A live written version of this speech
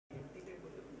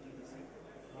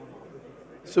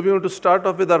So we want to start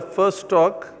off with our first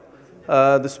talk.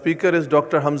 The speaker is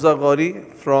Dr. Hamza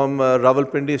Ghauri from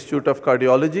Rawalpindi Institute of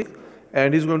Cardiology,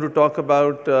 and he's going to talk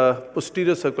about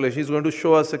posterior circulation. He's going to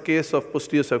show us a case of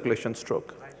posterior circulation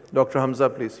stroke. Dr. Hamza,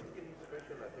 please.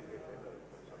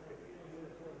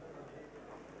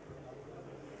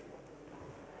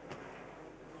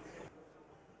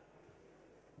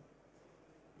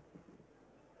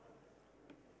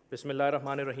 Bismillah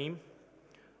ar-Rahman ar-Rahim.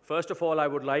 First of all, I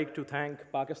would like to thank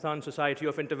Pakistan Society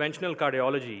of Interventional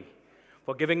Cardiology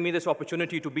for giving me this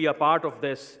opportunity to be a part of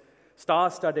this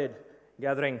star-studded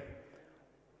gathering,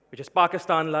 which is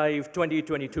Pakistan Live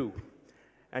 2022,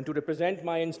 and to represent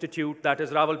my institute, that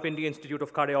is Rawalpindi Institute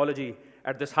of Cardiology,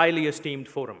 at this highly esteemed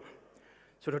forum.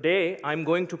 So today, I'm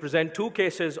going to present two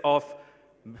cases of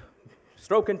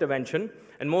stroke intervention,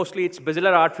 and mostly it's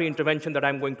basilar artery intervention that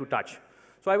I'm going to touch.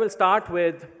 So I will start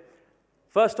with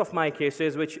first of my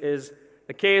cases, which is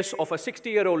the case of a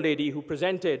 60-year-old lady who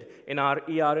presented in our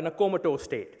ER in a comatose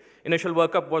state. Initial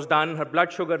workup was done. Her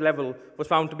blood sugar level was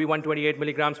found to be 128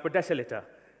 milligrams per deciliter.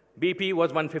 BP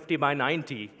was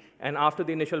 150/90, and after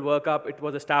the initial workup, it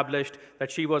was established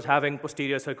that she was having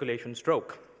posterior circulation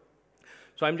stroke.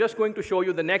 So I'm just going to show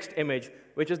you the next image,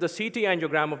 which is the CT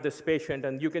angiogram of this patient,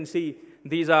 and you can see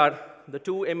these are the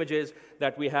two images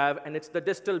that we have, and it's the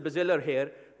distal basilar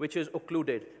here, which is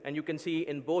occluded, and you can see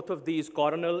in both of these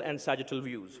coronal and sagittal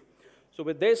views. So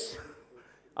with this,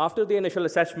 after the initial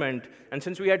assessment, and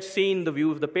since we had seen the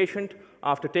view of the patient,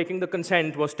 after taking the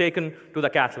consent, was taken to the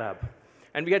cath lab.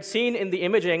 And we had seen in the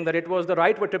imaging that it was the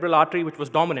right vertebral artery which was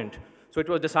dominant. So it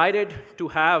was decided to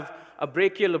have a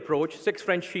brachial approach. 6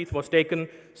 French sheath was taken,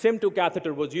 SIM2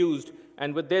 catheter was used,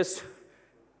 and with this,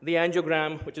 the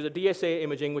angiogram, which is a DSA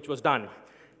imaging, which was done.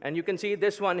 And you can see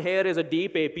this one here is a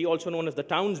deep AP, also known as the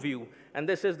Townes view, and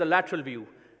this is the lateral view.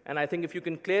 And I think if you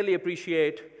can clearly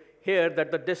appreciate here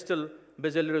that the distal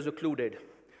basilar is occluded.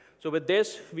 So with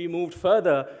this, we moved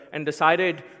further and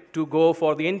decided to go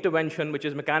for the intervention, which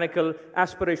is mechanical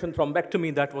aspiration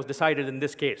thrombectomy that was decided in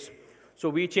this case. So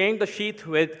we changed the sheath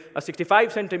with a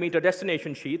 65 centimeter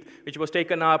destination sheath, which was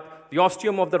taken up. The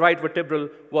ostium of the right vertebral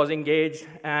was engaged,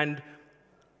 and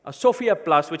a Sophia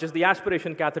Plus, which is the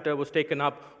aspiration catheter, was taken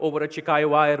up over a Chikai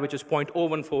wire, which is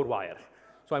 0.014 wire.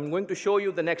 So I'm going to show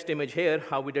you the next image here,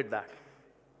 how we did that.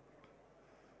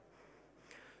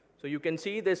 So you can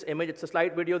see this image. It's a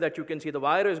slide video that you can see the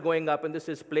wire is going up, and this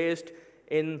is placed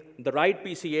in the right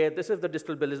PCA. This is the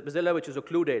distal basilar, which is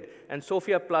occluded, and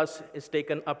Sophia Plus is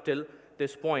taken up till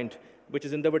this point, which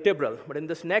is in the vertebral. But in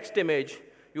this next image,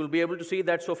 you'll be able to see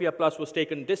that Sophia Plus was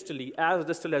taken distally, as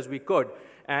distal as we could,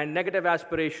 and negative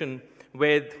aspiration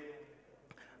with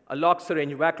a lock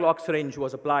syringe, vac lock syringe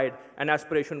was applied, and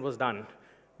aspiration was done.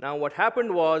 Now what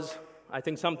happened was, I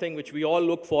think something which we all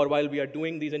look for while we are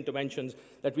doing these interventions,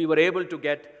 that we were able to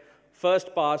get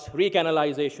first pass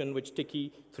recanalization with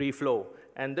sticky 3 flow.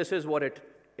 And this is what it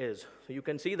is. So you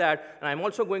can see that, and I'm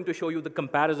also going to show you the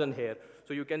comparison here.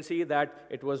 So you can see that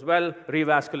it was well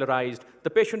revascularized. The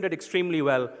patient did extremely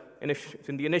well. In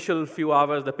the initial few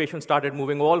hours, the patient started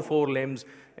moving all 4 limbs.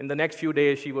 In the next few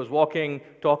days, she was walking,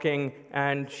 talking,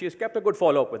 and she has kept a good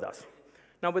follow-up with us.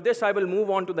 Now with this, I will move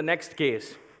on to the next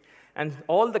case. And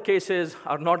all the cases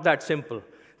are not that simple.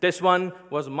 This one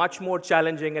was much more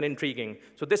challenging and intriguing.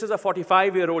 So this is a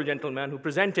 45-year-old gentleman who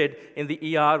presented in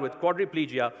the ER with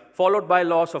quadriplegia, followed by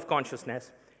loss of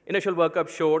consciousness. Initial workup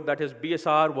showed that his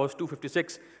BSR was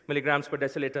 256 milligrams per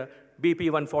deciliter, BP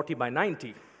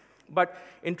 140/90. But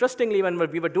interestingly, when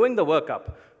we were doing the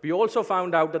workup, we also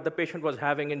found out that the patient was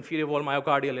having inferior wall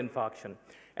myocardial infarction.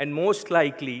 And most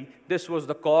likely, this was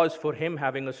the cause for him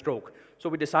having a stroke. So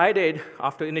we decided,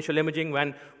 after initial imaging,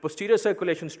 when posterior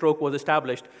circulation stroke was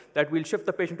established, that we'll shift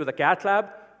the patient to the cath lab,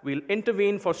 we'll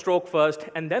intervene for stroke first,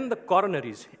 and then the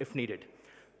coronaries if needed.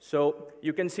 So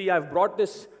you can see I've brought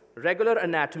this regular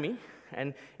anatomy,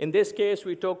 and in this case,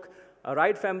 we took a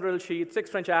right femoral sheath, 6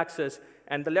 French axis,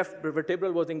 and the left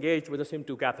vertebral was engaged with a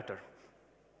SIM2 catheter.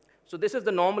 So this is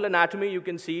the normal anatomy. You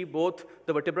can see both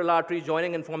the vertebral arteries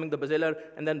joining and forming the basilar,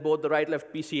 and then both the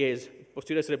right-left PCAs,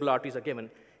 posterior cerebral arteries, are given.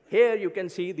 Here you can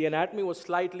see the anatomy was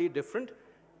slightly different.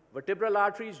 Vertebral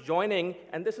arteries joining,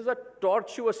 and this is a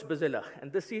tortuous basilar,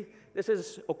 and this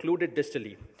is occluded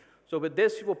distally. So with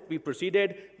this, we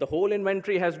proceeded. The whole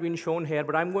inventory has been shown here,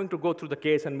 but I'm going to go through the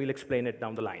case, and we'll explain it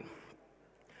down the line.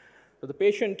 So the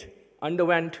patient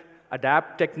underwent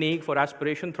ADAPT technique for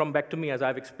aspiration thrombectomy, as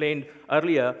I've explained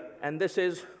earlier, and this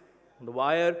is the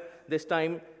wire, this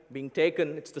time being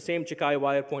taken. It's the same Chikai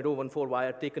wire, 0.014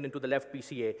 wire, taken into the left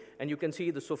PCA. And you can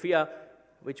see the Sophia,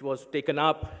 which was taken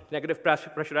up, negative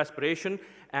pressure aspiration,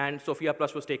 and Sophia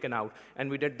Plus was taken out. And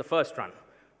we did the first run.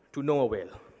 to no avail.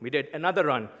 We did another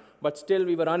run, but still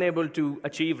we were unable to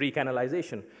achieve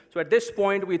recanalization. So at this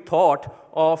point, we thought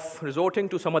of resorting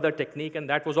to some other technique, and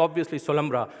that was obviously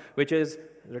Solumbra, which is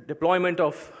the deployment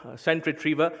of stent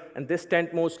retriever, and this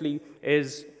stent mostly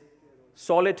is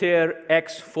Solitaire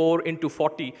X4 into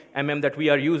 40 mm that we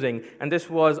are using, and this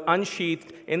was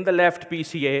unsheathed in the left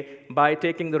PCA by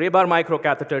taking the rebar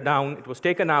microcatheter down. It was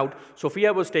taken out,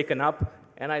 Sophia was taken up,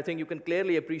 and I think you can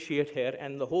clearly appreciate here,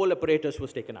 and the whole apparatus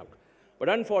was taken out. But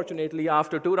unfortunately,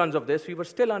 after 2 runs of this, we were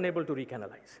still unable to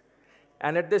recanalize.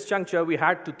 And at this juncture, we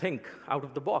had to think out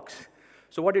of the box.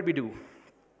 So what did we do?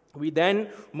 We then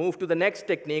moved to the next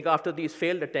technique after these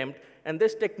failed attempts, and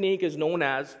this technique is known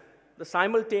as the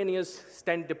simultaneous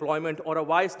stent deployment or a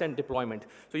Y stent deployment.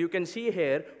 So you can see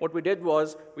here, what we did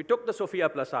was, we took the Sophia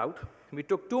Plus out, we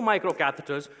took 2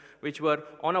 microcatheters, which were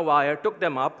on a wire, took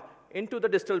them up into the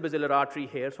distal basilar artery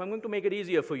here. So I'm going to make it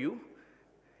easier for you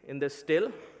in this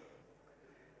still.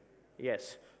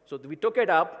 Yes, so we took it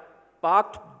up,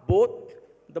 parked both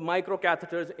the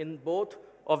microcatheters in both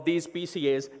of these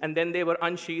PCAs, and then they were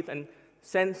unsheathed, and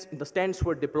the stents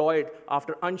were deployed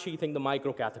after unsheathing the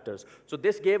microcatheters. So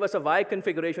this gave us a Y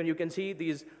configuration. You can see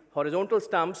these horizontal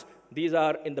stumps. These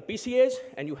are in the PCAs,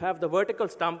 and you have the vertical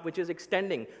stump, which is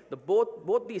extending.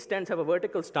 Both these stents have a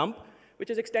vertical stump,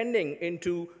 which is extending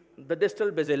into the distal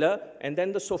basilar, and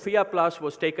then the Sophia Plus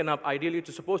was taken up. Ideally, it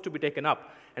was supposed to be taken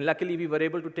up, and luckily we were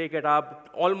able to take it up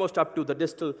almost up to the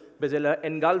distal basilar,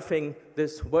 engulfing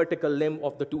this vertical limb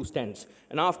of the 2 stents.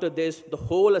 And after this, the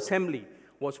whole assembly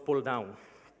was pulled down.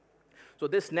 So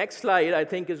this next slide, I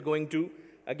think, is going to,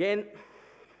 again,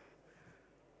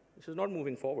 this is not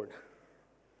moving forward.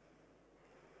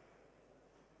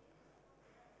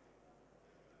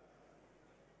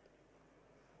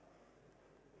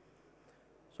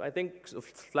 So I think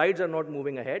slides are not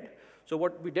moving ahead. So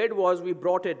what we did was we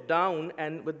brought it down,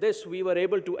 and with this we were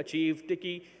able to achieve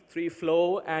Tiki 3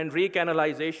 flow, and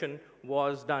recanalization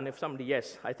was done. If somebody,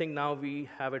 yes, I think now we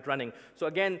have it running. So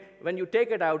again, when you take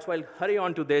it out, so I'll hurry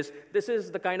on to this, this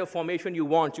is the kind of formation you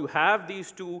want. You have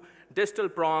these 2 distal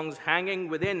prongs hanging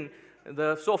within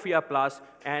the Sophia Plus,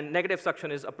 and negative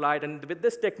suction is applied. And with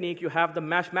this technique, you have the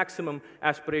maximum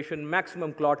aspiration,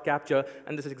 maximum clot capture,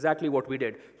 and this is exactly what we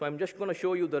did. So I'm just going to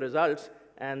show you the results,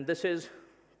 and this is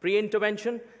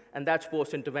pre-intervention, and that's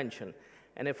post-intervention.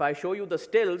 And if I show you the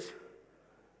stills,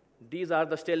 these are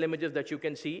the still images that you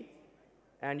can see,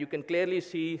 and you can clearly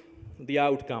see the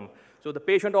outcome. So the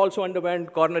patient also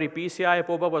underwent coronary PCI.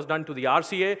 POBA was done to the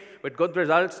RCA with good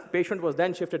results. Patient was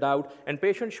then shifted out, and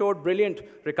patient showed brilliant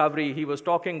recovery. He was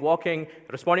talking, walking,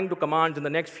 responding to commands in the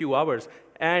next few hours.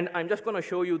 And I'm just going to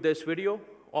show you this video.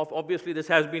 Obviously, this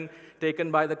has been taken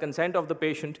by the consent of the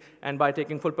patient and by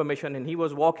taking full permission, and he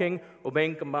was walking,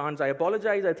 obeying commands. I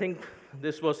apologize. I think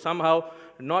this was somehow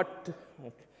not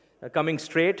coming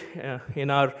straight in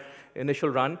our initial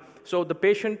run. So the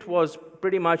patient was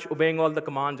pretty much obeying all the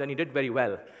commands, and he did very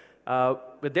well.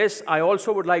 With this, I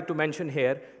also would like to mention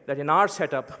here that in our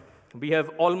setup, we have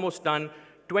almost done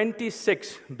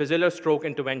 26 basilar stroke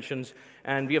interventions,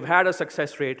 and we have had a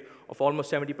success rate of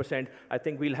almost 70%. I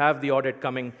think we'll have the audit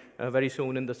coming very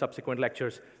soon in the subsequent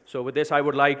lectures. So with this, I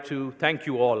would like to thank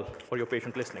you all for your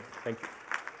patient listening. Thank you.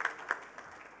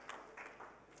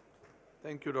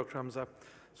 Thank you, Dr. Hamza.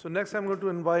 So next, I'm going to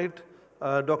invite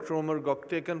Dr. Omer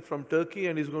Goktekin from Turkey,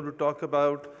 and he's going to talk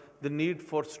about the need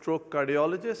for stroke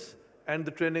cardiologists and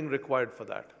the training required for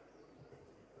that.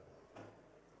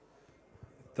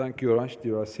 Thank you,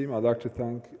 Rasim. I'd like to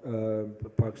thank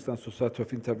Pakistan Society of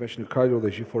Interventional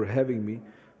Cardiology for having me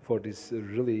for this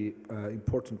really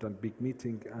important and big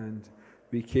meeting. And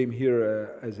we came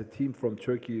here as a team from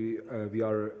Turkey. We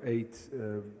are 8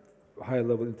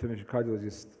 high-level interventional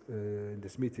cardiologists in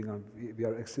this meeting, and we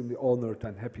are extremely honored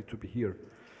and happy to be here.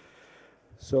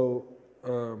 So,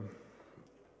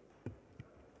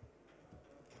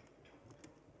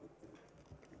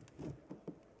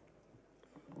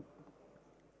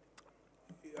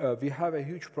 we have a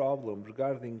huge problem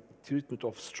regarding treatment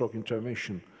of stroke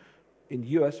intervention. In the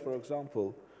US, for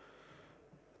example,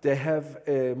 they have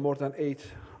more than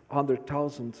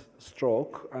 800,000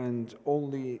 stroke, and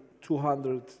only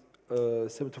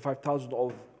 275,000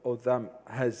 of them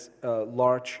has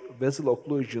large vessel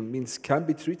occlusion, means can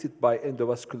be treated by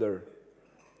endovascular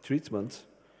treatment,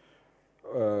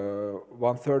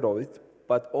 1/3 of it,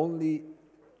 but only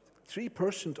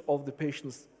 3% of the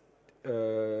patients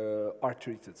are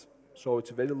treated. So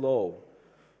it's very low.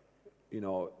 You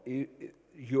know,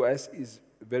 US is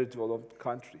a very developed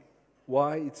country.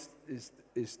 Why is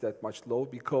that much low?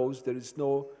 Because there is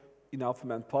no enough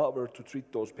manpower to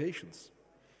treat those patients.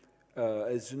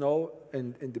 As you know,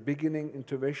 in the beginning,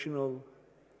 interventional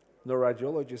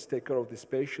neuroradiologists take care of these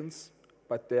patients,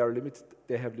 but they are limited.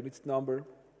 They have limited number.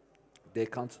 They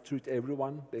can't treat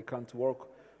everyone. They can't work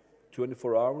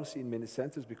 24 hours in many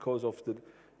centers because of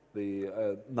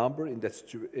the number in that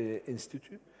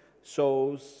institute.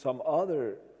 So some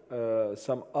other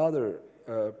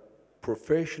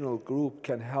professional group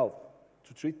can help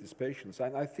to treat these patients.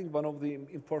 And I think one of the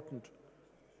important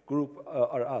group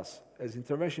are us. As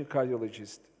interventional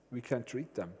cardiologists, we can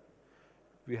treat them.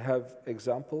 We have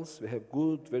examples, we have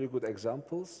very good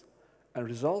examples, and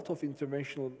result of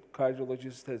interventional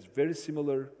cardiologists is very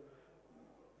similar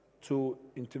to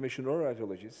interventional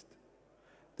neuroradiologists.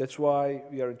 That's why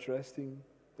we are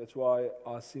that's why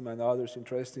Asim and others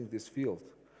interested in this field,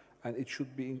 and it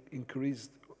should be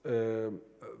increased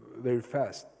very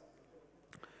fast.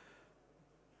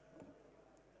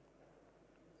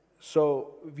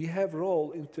 So we have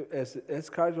role as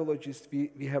cardiologists,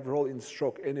 we have role in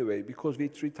stroke anyway, because we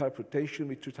treat hypertension,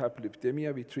 we treat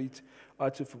hyperlipidemia, we treat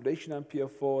atrial fibrillation and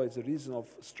PFO as a reason of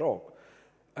stroke.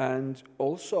 And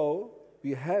also,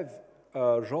 we have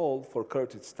a role for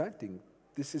carotid stenting.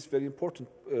 This is very important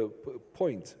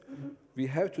point. Mm-hmm. We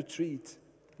have to treat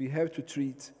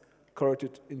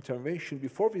carotid intervention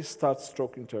before we start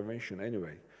stroke intervention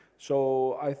anyway.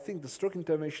 So I think the stroke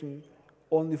intervention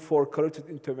only for carotid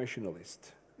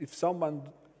interventionalists. If someone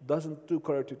doesn't do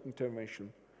carotid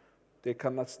intervention, they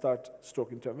cannot start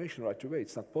stroke intervention right away.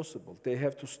 It's not possible. They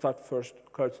have to start first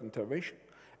carotid intervention.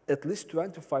 At least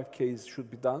 25 cases should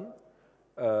be done,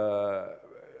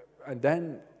 and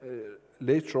then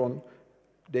later on,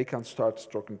 they can start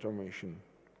stroke intervention.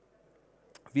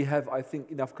 We have, I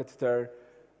think, enough catheter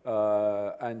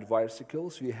and wire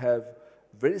cycles. We have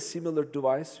very similar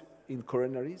device in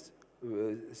coronaries,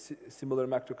 similar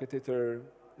macrocatheter,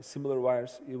 similar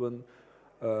wires even.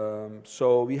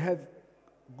 So we have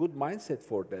good mindset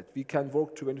for that. We can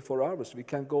work 24 hours. We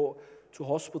can go to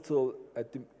hospital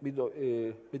at the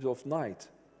middle of night.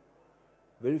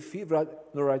 Very few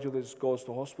neuroradiologists goes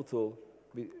to hospital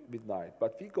midnight,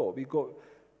 but we go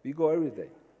every day.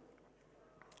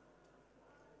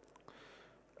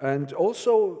 And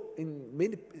also, in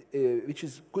many, which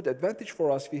is good advantage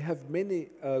for us, we have many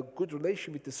good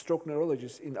relation with the stroke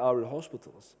neurologists in our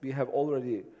hospitals. We have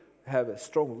already have a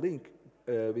strong link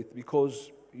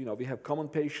because we have common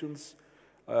patients.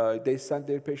 They send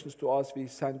their patients to us. We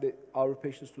send our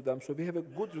patients to them. So we have a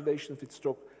good relation with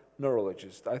stroke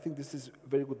neurologists. I think this is a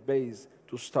very good base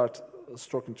to start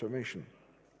stroke intervention.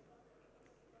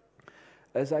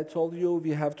 As I told you,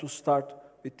 we have to start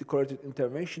with the carotid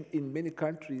intervention in many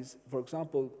countries. For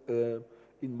example,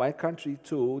 in my country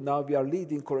too, now we are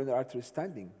leading coronary artery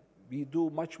stenting. We do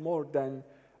much more than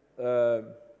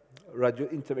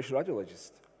interventional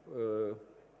radiologists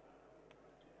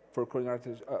for coronary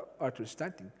artery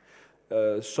stenting.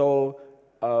 So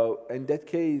in that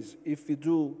case, if we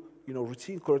do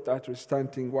routine coronary artery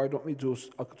stenting, why don't we do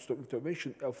acute stroke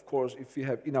intervention? Of course, if we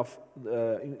have enough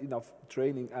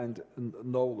training and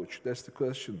knowledge. That's the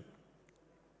question.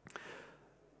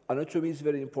 Anatomy is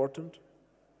very important,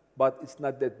 but it's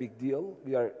not that big deal.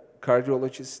 We are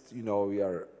cardiologists, we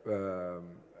are,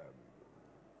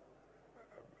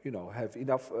 have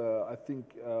enough, I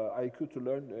think, IQ to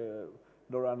learn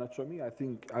neuroanatomy.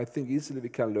 I think easily we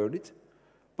can learn it,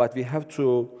 but we have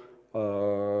to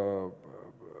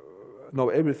know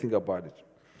everything about it.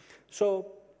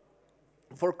 So,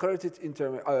 for carotid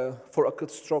for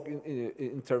acute stroke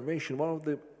intervention, one of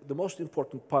the most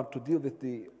important part to deal with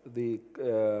the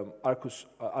arcus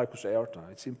aorta.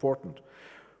 It's important.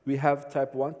 We have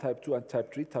type 1, type 2, and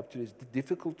type 3. Type 3 is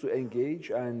difficult to engage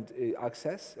and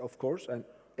access, of course, and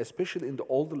especially in the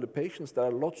older patients, there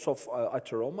are lots of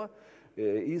atheroma.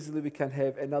 Easily we can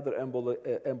have another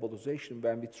embolization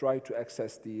when we try to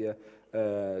access the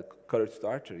carotid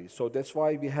artery. So that's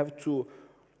why we have to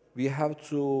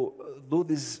do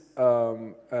this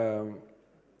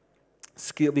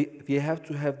skill. We have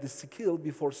to have this skill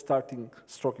before starting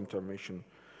stroke intervention.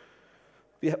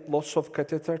 We have lots of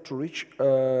catheter to reach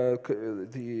to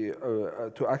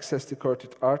access the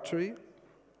carotid artery,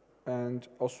 and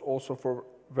also for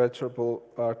vertebral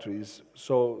arteries.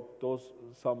 So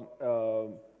some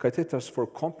catheters for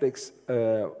complex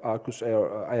arcus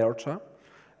aorta.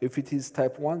 If it is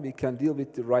type 1, we can deal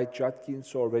with the right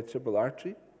Judkins or vertebral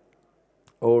artery.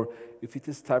 Or if it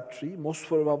is type 3, most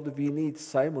probably we need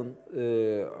Simon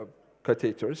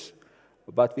catheters,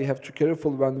 but we have to be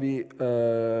careful when we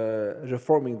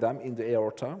reforming them in the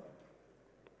aorta.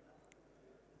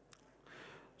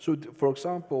 So, for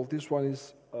example, this one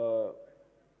is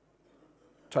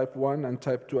type 1 and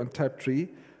type 2 and type 3.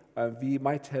 And we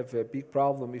might have a big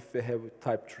problem if we have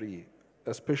type 3,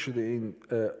 especially in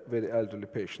very elderly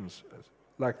patients,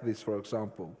 like this, for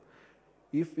example.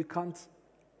 If we can't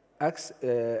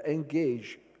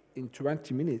engage in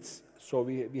 20 minutes, so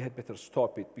we had better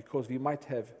stop it, because we might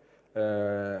have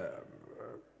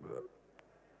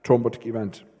thrombotic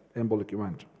event, embolic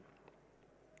event.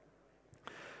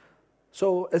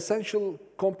 So essential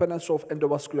components of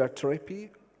endovascular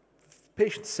therapy,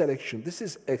 patient selection. This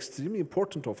is extremely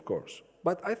important, of course,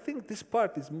 but I think this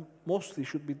part is mostly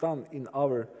should be done in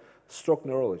our stroke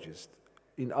neurologist.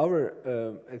 In our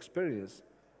experience,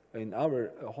 in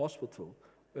our hospital,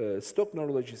 stroke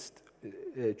neurologists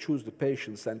choose the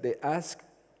patients and they ask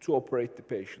to operate the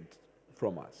patient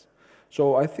from us.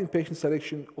 So I think patient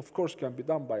selection, of course, can be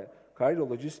done by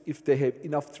cardiologists if they have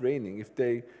enough training, if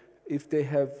they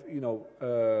have,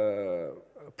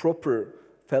 proper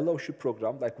fellowship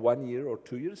program, like 1 year or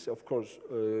 2 years, of course,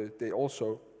 they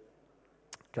also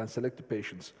can select the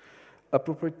patients.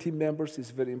 Appropriate team members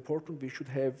is very important. We should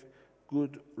have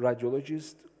good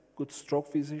radiologist, good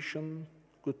stroke physician,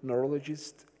 good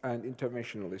neurologist, and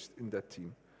interventionalist in that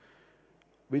team.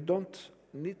 We don't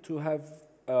need to have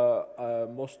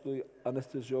mostly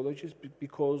anesthesiologists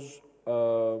because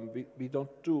we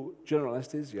don't do general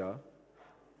anesthesia.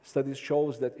 Studies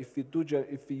shows that if we do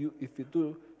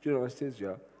general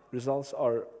anesthesia, results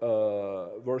are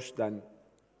worse than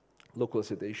local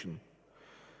sedation.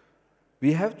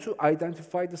 We have to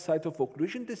identify the site of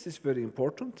occlusion. This is very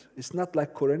important. It's not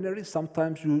like coronary.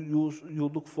 Sometimes you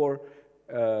look for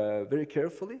very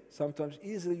carefully. Sometimes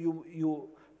easily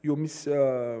you miss.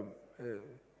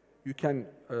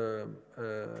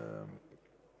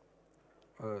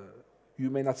 You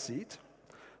may not see it.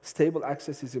 Stable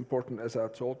access is important, as I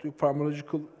told you.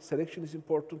 Pharmacological selection is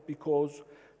important because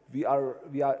we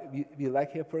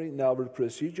like heparin in our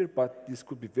procedure, but this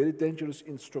could be very dangerous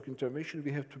in stroke intervention.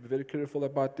 We have to be very careful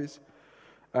about this.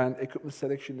 And equipment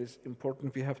selection is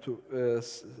important. We have to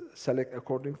select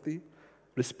accordingly.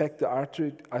 Respect the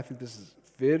artery. I think this is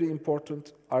very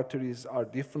important. Arteries are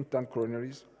different than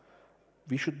coronaries.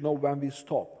 We should know when we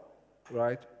stop,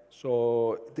 right?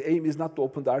 So the aim is not to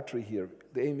open the artery here.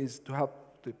 The aim is to help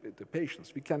the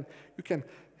patients. You can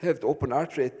have the open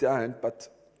artery at the end, but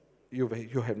you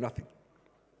have nothing.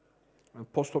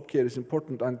 And post-op care is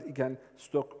important, and again,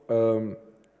 stroke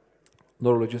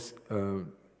neurologists will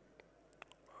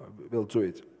do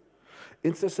it.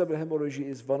 Intracerebral hemorrhage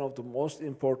is one of the most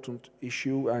important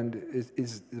issue and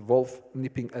is wolf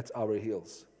nipping at our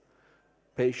heels.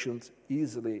 Patients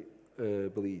easily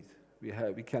bleed.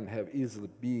 We can have easily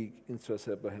big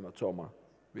intracerebral hematoma.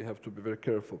 We have to be very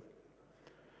careful.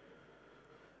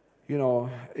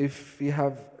 If we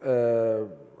have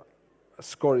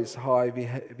score is high,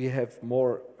 we have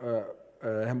more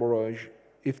hemorrhage.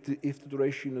 If the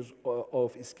duration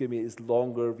of ischemia is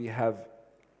longer, we have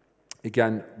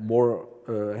again more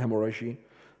hemorrhage.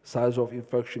 Size of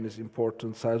infection is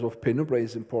important. Size of penumbra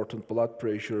is important. Blood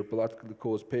pressure, blood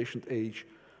glucose, patient age,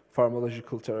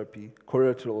 pharmacological therapy,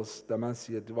 collaterals,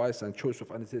 dementia, device, and choice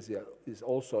of anesthesia is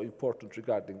also important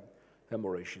regarding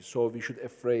hemorrhage. So we should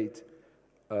afraid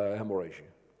hemorrhage.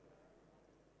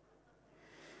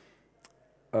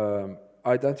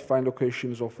 Identifying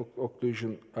locations of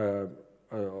occlusion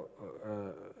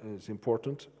is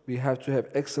important. We have to have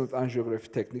excellent angiography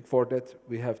technique. For that,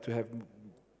 we have to have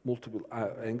multiple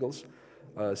angles,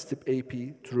 STIP AP,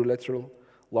 true lateral,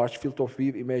 large field of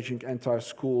view imaging, entire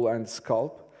skull and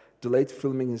scalp. Delayed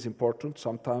filming is important.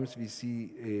 Sometimes we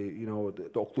see, the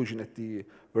occlusion at the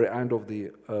very end of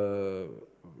the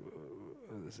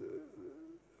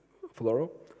fluoro.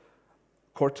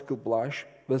 Cortical blush,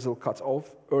 vessel cut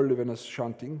off, early venous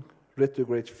shunting,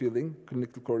 retrograde filling,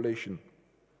 clinical correlation.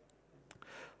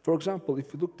 For example,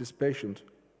 if you look at this patient,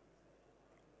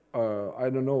 I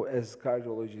don't know, as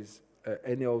cardiologists,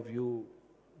 any of you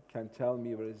can tell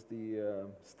me where is the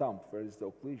stump, where is the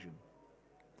occlusion?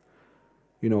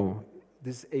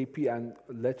 This AP and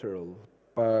lateral,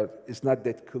 but it's not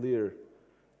that clear.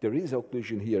 There is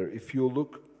occlusion here. If you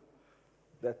look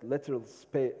that lateral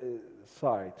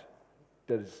side,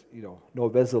 there is, no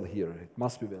vessel here. It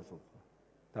must be vessel.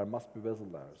 There must be vessel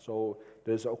there. So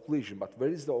there's occlusion, but where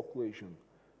is the occlusion?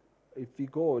 If we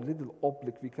go a little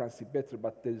oblique, we can see better,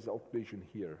 but there is occlusion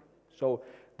here. So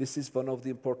this is one of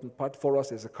the important parts for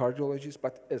us as a cardiologist,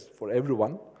 but as for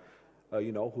everyone,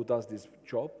 who does this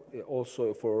job,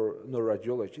 also for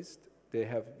neuroradiologists,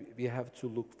 we have to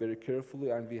look very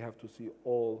carefully and we have to see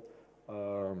all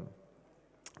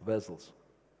vessels.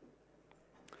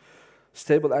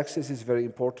 Stable access is very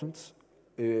important.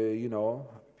 We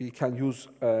we can use,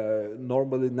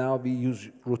 normally now we use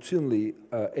routinely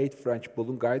 8 French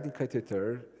balloon guiding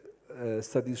catheter.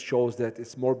 Studies shows that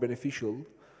it's more beneficial,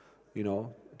 you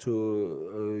know,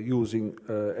 to using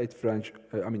 8 French,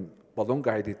 balloon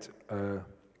guided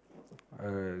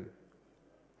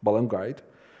balloon guide.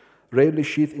 Rarely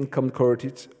sheath income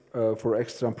carotid for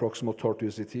extra and proximal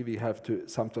tortuosity. We have to,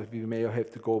 sometimes we may have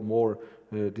to go more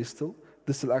distal.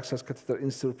 Distal access catheter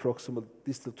instead of proximal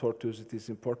distal tortuosity is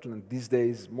important, and these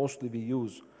days mostly we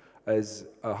use, as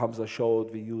Hamza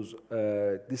showed, we use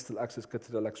distal access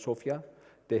catheter like Sophia.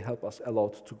 They help us a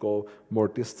lot to go more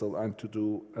distal and to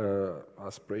do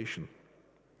aspiration.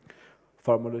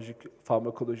 Pharmacology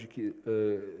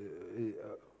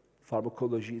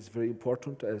is very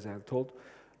important, as I have told.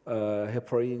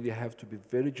 Heparin, we have to be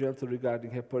very gentle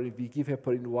regarding heparin. We give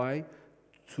heparin why?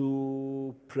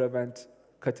 To prevent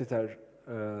catheter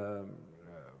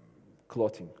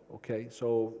clotting, okay?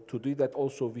 So to do that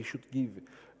also, we should give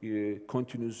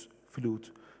continuous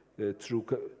fluid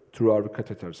through our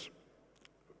catheters.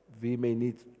 We may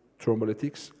need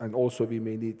thrombolytics, and also we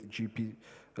may need GP,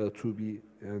 2B,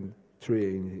 and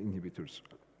 3A inhibitors.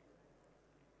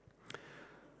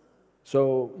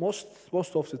 So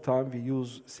most of the time we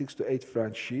use 6 to 8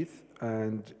 French sheath,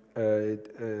 and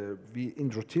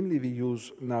routinely we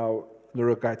use now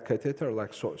neuroguide catheter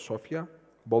like Sophia.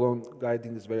 Balloon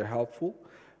guiding is very helpful.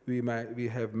 We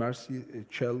have Mercy,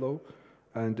 Cello,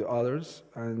 and others.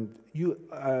 And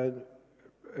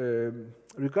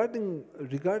regarding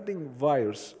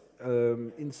wires,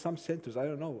 in some centers, I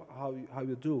don't know how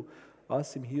you do,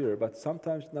 ask him here, but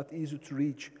sometimes not easy to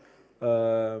reach,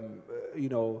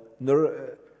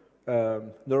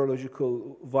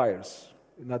 neurological wires,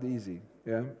 not easy.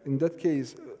 Yeah. In that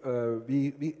case,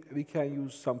 we can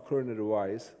use some coronary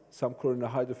wires, some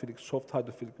coronary hydrophilic, soft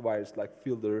hydrophilic wires like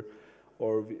Fielder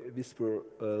or Whisper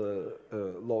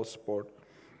low sport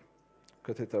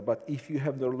catheter. But if you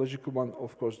have neurological one,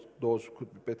 of course, those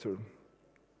could be better.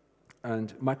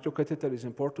 And microcatheter is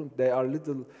important. They are a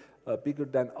little bigger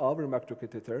than our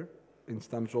microcatheter in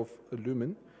terms of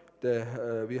lumen.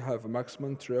 We have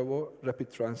Maximum, Trevo,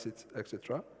 Rapid Transit,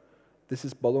 etc. This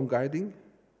is balloon guiding.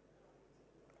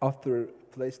 After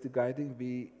place the guiding,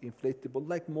 we inflate the balloon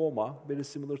like MoMA, very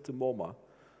similar to MoMA.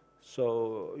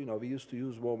 So, you know, we used to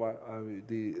use MoMA,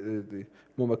 the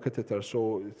MoMA catheter,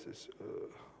 so it's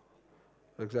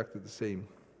exactly the same.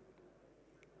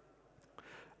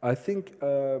 I think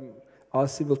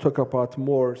Asim will talk about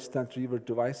more stent reaver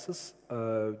devices.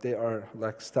 They are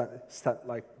like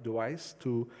stent-like device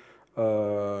to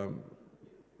the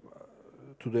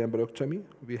embolectomy.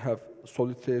 We have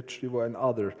solitary retrieval and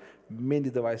other many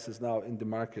devices now in the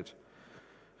market.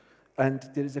 And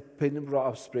there is a penumbra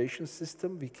aspiration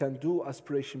system. We can do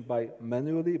aspiration by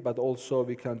manually, but also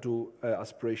we can do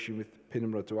aspiration with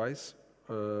penumbra device.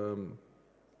 And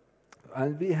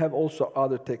we have also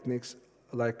other techniques,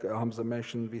 like Hamza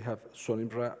mentioned, we have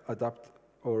Sonimbra, adapt,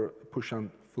 or push and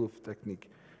floof technique.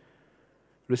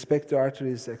 Respect the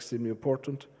artery is extremely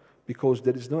important because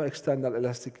there is no external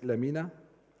elastic lamina.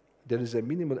 There is a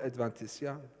minimal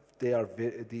adventitia. They are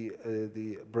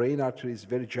the brain artery is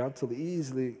very gentle,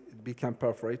 easily we can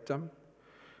perforate them.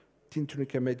 Thin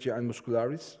tunica media and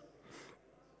muscularis.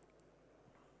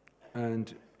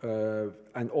 And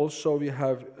also we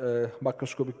have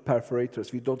macroscopic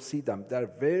perforators. We don't see them. They're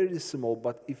very small,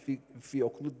 but if we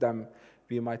occlude them,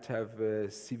 we might have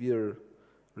a severe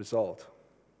result.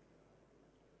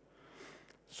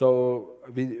 So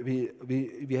we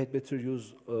had better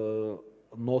use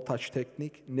no-touch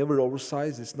technique, never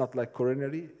oversize. It's not like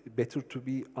coronary. Better to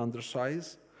be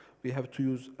undersized. We have to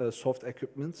use soft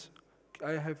equipment.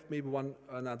 I have maybe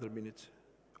another minute,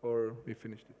 or we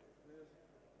finished it.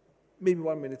 Maybe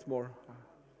 1 minute more,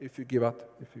 if you give up.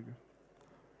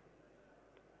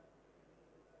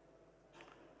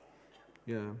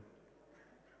 Yeah.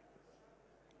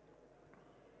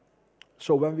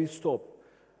 So when we stop,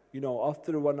 you know,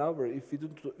 after 1 hour, if we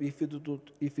don't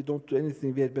do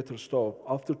anything, we had better stop.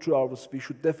 After 2 hours, we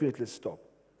should definitely stop.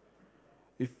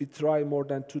 If we try more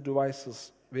than 2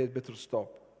 devices, we had better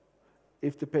stop.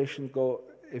 If the patient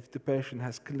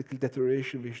has clinical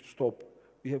deterioration, we should stop.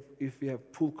 If we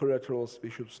have pool collaterals, we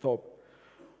should stop.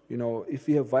 You know, if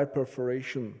we have wire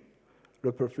perforation,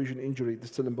 reperfusion injury,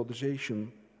 distal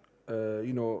embolization,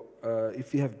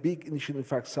 if we have big initial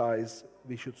infarct size,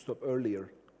 we should stop earlier.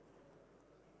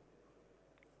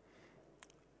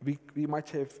 We might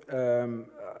have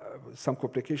some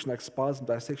complication like spasm,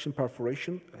 dissection,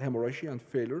 perforation, hemorrhage, and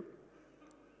failure.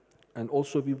 And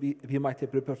also we might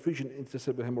have reperfusion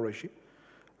intracerebral hemorrhage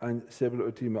and cerebral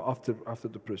edema after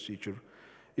the procedure.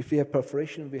 If we have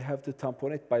perforation, we have to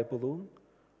tamponate by balloon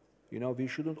You know, we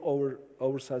shouldn't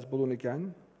oversize balloon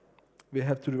again. We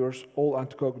have to reverse all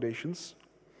anticoagulations.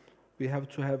 We have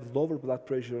to have lower blood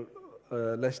pressure,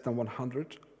 less than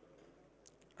 100,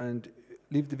 and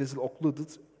leave the vessel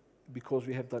occluded because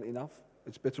we have done enough.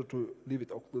 It's better to leave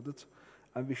it occluded,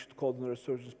 and we should call the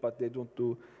neurosurgeons, but they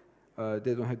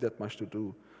don't have that much to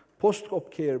do. Post-op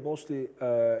care, mostly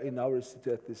in our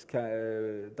city, is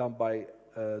done by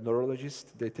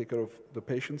neurologists. They take care of the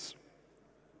patients.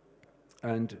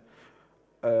 And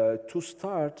to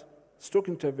start stroke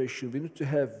intervention, we need to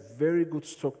have very good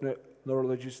stroke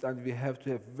neurologists, and we have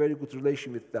to have very good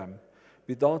relation with them.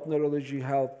 Without neurology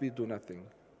help, we do nothing.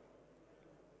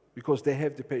 Because they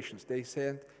have the patients. They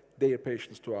send their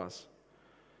patients to us.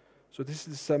 So this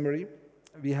is the summary.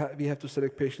 We have to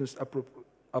select patients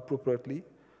appropriately.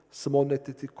 Small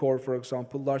netted core, for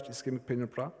example, large ischemic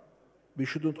penumbra. We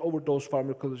shouldn't overdose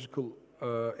pharmacological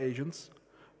agents.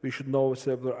 We should know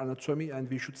cerebral anatomy, and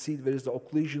we should see where is the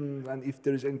occlusion and if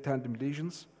there is any tandem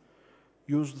lesions.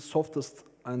 Use the softest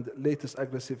and latest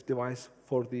aggressive device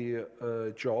for the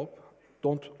job.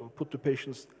 Don't put the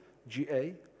patients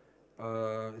GA.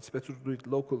 It's better to do it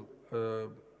local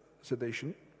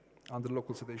sedation, under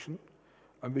local sedation,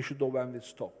 and we should know when we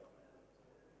stop.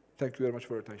 Thank you very much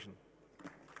for your attention.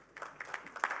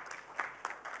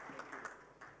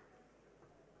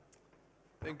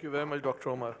 Thank you very much, Dr.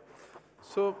 Omar.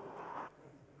 So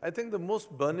I think the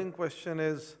most burning question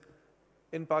is,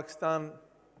 in Pakistan,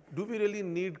 do we really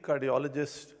need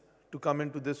cardiologists to come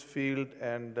into this field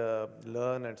and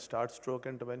learn and start stroke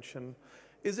intervention?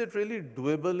 Is it really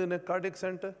doable in a cardiac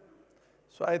center?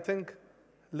 So I think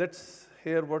let's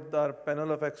hear what our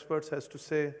panel of experts has to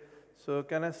say. So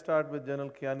can I start with General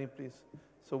Kiani, please?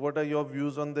 So what are your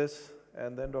views on this?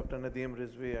 And then Dr. Nadeem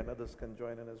Rizvi and others can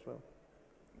join in as well.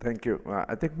 Thank you.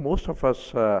 I think most of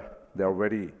us, they are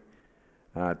very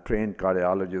trained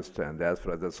cardiologists, and as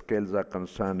far as the skills are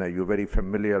concerned, you're very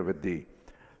familiar with the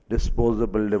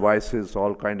disposable devices,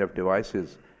 all kind of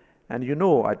devices. And you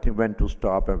know, I think, when to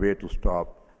stop and where to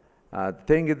stop. The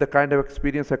thing is, the kind of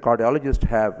experience a cardiologist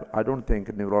have, I don't think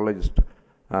a neurologist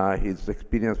is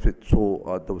experienced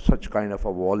with such kind of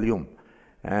a volume.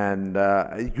 And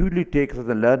it usually takes,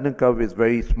 the learning curve is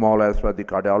very small as far as the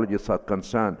cardiologists are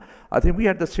concerned. I think we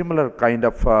had the similar kind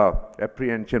of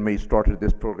apprehension when we started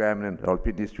this program in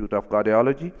Rawalpindi Institute of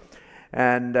Cardiology.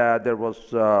 And there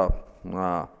was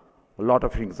a lot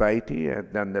of anxiety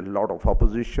and then a lot of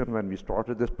opposition when we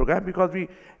started this program, because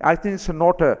I think it's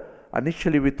not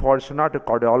initially we thought it's not a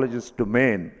cardiologist's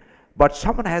domain, but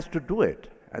someone has to do it.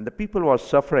 And the people were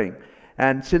suffering.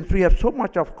 And since we have so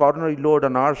much of coronary load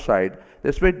on our side,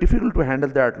 it's very difficult to handle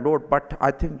that load, but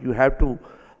I think you have to,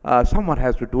 someone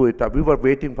has to do it. We were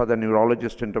waiting for the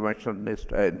neurologist,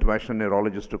 interventional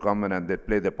neurologist to come in and they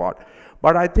play their part.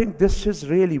 But I think this is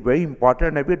really very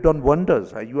important, and we've done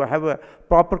wonders. You have a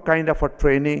proper kind of a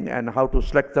training and how to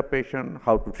select the patient,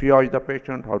 how to triage the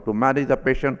patient, how to manage the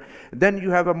patient. Then you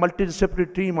have a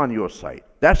multidisciplinary team on your side.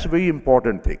 That's a very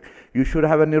important thing. You should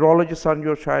have a neurologist on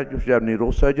your side, you should have a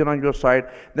neurosurgeon on your side,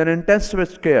 then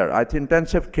intensive care. I think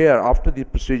intensive care after the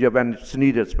procedure, when it's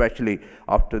needed, especially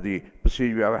after the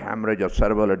procedure, you have a hemorrhage or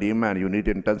cerebral edema and you need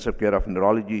intensive care of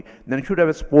neurology, then you should have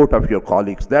a support of your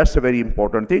colleagues. That's a very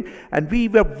important thing. And we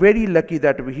were very lucky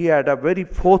that we had a very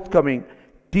forthcoming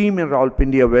team in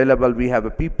Rawalpindi available. We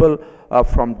have people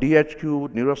from DHQ,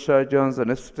 neurosurgeons,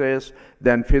 anesthetists,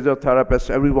 then physiotherapists,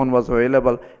 everyone was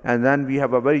available. And then we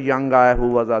have a very young guy who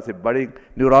was as a budding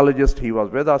neurologist. He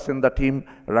was with us in the team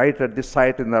right at this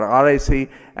site in the RIC,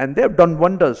 and they've done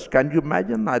wonders. Can you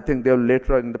imagine? I think they'll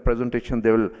later in the presentation,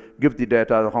 they will give the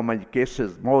data of how many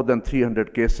cases, more than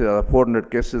 300 cases or 400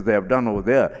 cases they have done over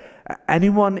there.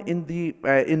 Anyone in the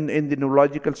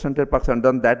neurological center Pakistan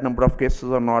done that number of cases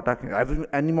or not?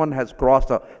 Anyone has crossed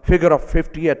a figure of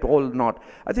 50 at all? Not.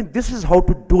 I think this is how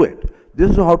to do it.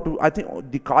 This is how to, I think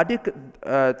the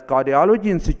cardiology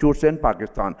institutes in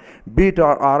Pakistan, be it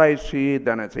our RIC,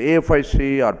 then it's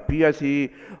AFIC, or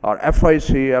PIC, or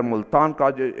FIC, or Multan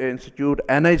Cardio Institute,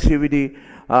 NICVD.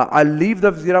 I'll leave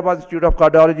the Wazirabad Institute of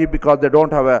Cardiology because they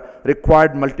don't have a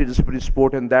required multidisciplinary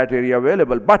support in that area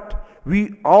available. But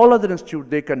all other institutes,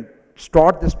 they can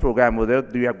start this program with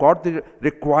it. We have got the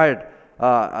required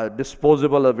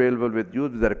disposable available with you,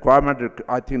 the requirement,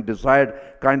 I think, desired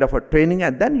kind of a training.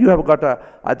 And then you have got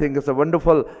I think it's a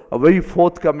wonderful, a very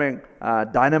forthcoming,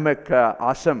 dynamic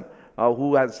Asim,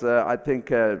 who has, I think,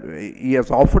 he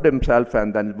has offered himself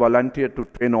and then volunteered to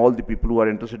train all the people who are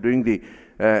interested in doing the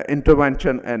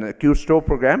intervention and acute stroke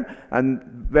program.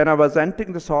 And when I was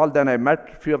entering this hall, then I met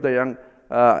a few of the young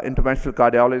interventional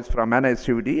cardiologists from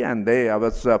NICVD, and I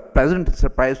was pleasantly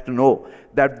surprised to know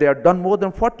that they have done more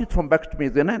than 40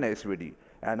 thrombectomies in NICVD.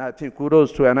 And I think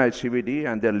kudos to NICVD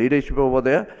and their leadership over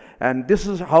there. And this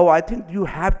is how I think you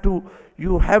have to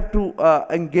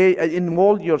engage,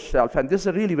 involve yourself. And this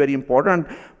is really very important.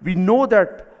 We know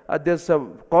that there's a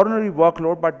coronary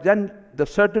workload, but then the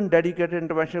certain dedicated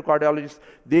interventional cardiologists,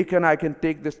 I can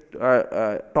take this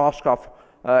task of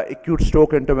acute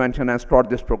stroke intervention and start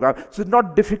this program. So it's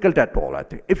not difficult at all, I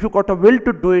think. If you got a will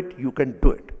to do it, you can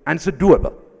do it. And it's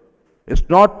doable. It's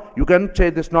not, you can say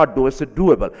this not do, it's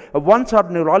doable. Once our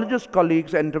neurologist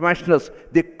colleagues and interventionalists,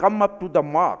 they come up to the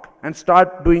mark and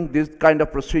start doing this kind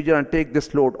of procedure and take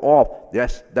this load off,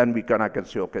 yes, then I can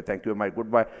say, okay, thank you, my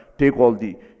goodbye, take all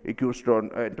the acute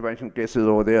stroke intervention cases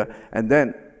over there, and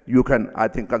then you can, I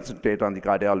think, concentrate on the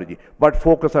cardiology, but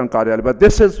focus on cardiology. But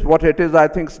this is what it is, I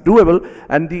think, is doable.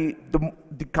 And the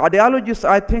cardiologists,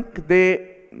 I think,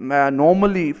 they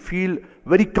normally feel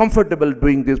very comfortable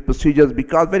doing these procedures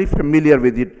because very familiar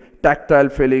with the tactile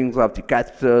feelings of the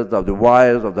catheters, of the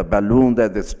wires, of the balloon, the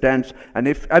stents, and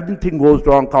if everything goes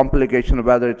wrong, complication,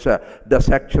 whether it's a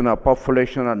dissection or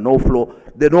perforation or no flow,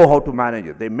 they know how to manage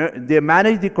it. They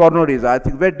manage the coronaries. I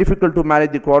think very difficult to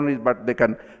manage the coronaries, but they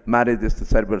can manage this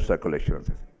cerebral circulation.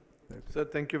 Sir,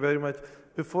 thank you very much.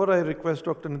 Before I request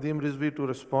Dr. Nadeem Rizvi to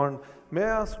respond, may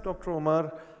I ask Dr.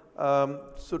 Omar,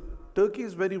 so Turkey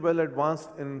is very well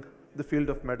advanced in the field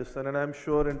of medicine, and I'm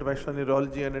sure interventional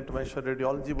neurology and interventional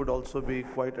radiology would also be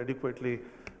quite adequately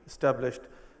established.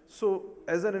 So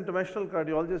as an interventional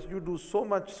cardiologist, you do so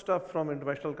much stuff from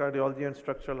interventional cardiology and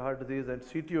structural heart disease and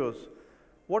CTOs.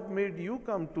 What made you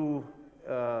come to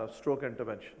stroke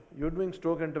intervention? You're doing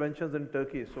stroke interventions in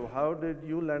Turkey, so how did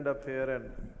you land up here,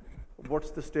 and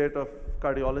what's the state of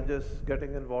cardiologists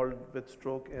getting involved with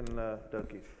stroke in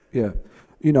Turkey? Yeah,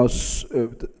 you know,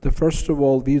 first of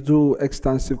all, we do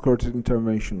extensive cardiac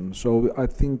intervention. So I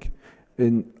think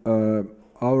in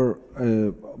our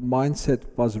mindset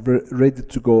was ready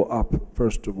to go up,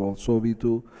 first of all. So we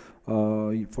do,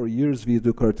 for years we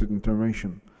do cardiac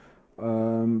intervention.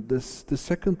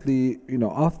 Secondly, you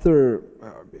know, after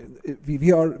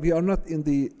we are not in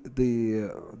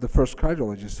the first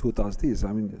cardiologist who does this.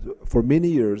 I mean, for many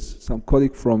years, some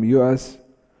colleague from US,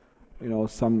 you know,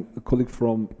 some colleague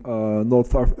from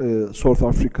South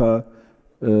Africa,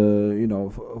 you know,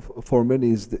 for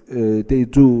many they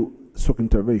do stroke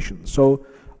intervention. So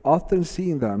after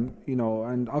seeing them, you know,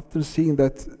 and after seeing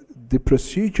that the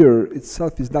procedure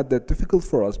itself is not that difficult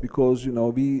for us because, you know,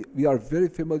 we are very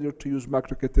familiar to use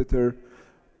microcatheter,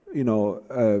 you know,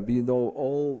 we know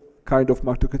all kind of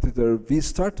microcatheter. We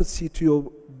started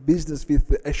CTO business with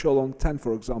the Echelon 10,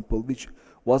 for example, which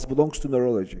belongs to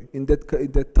neurology. In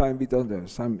that time, we don't have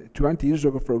some 20 years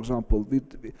ago, for example, we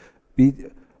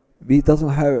didn't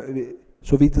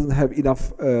have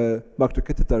enough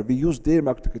microcatheter. We used their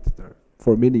microcatheter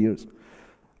for many years.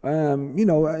 You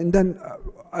know, and then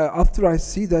after I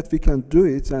see that we can do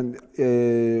it and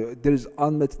there is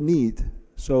unmet need,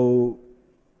 so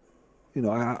you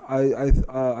know,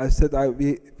 I said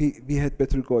we had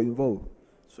better go involved.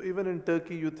 So even in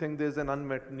Turkey, you think there's an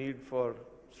unmet need for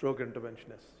stroke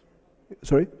interventionists?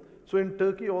 Sorry? So in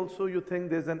Turkey also, you think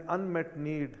there's an unmet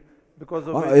need because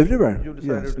of everywhere. You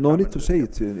decided yes, to no need to say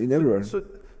it in everywhere. So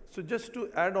just to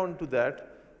add on to that,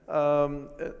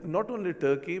 not only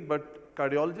Turkey, but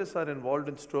cardiologists are involved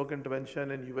in stroke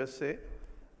intervention in USA,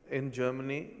 in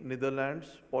Germany, Netherlands,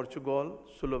 Portugal,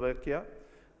 Slovakia,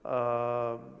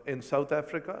 in South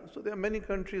Africa. So there are many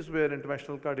countries where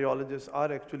interventional cardiologists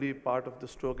are actually part of the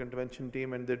stroke intervention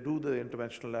team and they do the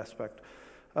interventional aspect.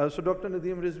 So Dr.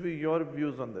 Nadeem Rizvi, your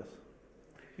views on this?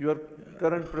 You are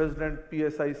current president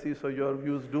PSIC, so your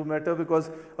views do matter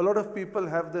because a lot of people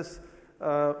have this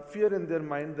fear in their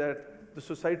mind that the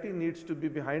society needs to be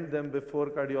behind them before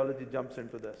cardiology jumps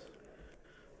into this.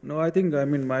 No, I think, I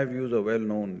mean, my views are well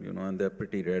known, you know, and they're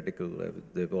pretty radical.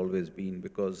 They've always been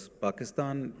because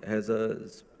Pakistan is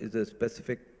a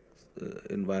specific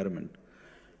environment,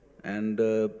 and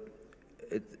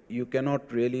you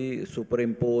cannot really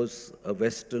superimpose a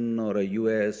Western or a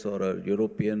US or a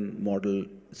European model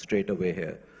straight away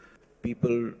here.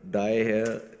 People die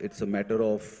here. It's a matter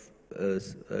of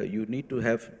you need to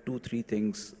have 2-3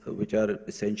 things which are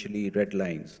essentially red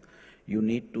lines. You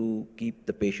need to keep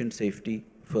the patient safety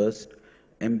first.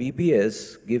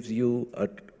 MBBS gives you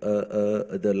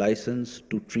the license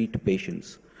to treat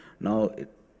patients. Now,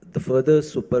 the further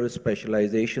super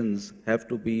specializations have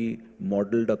to be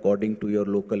modeled according to your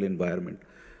local environment.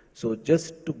 So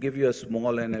just to give you a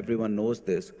small, and everyone knows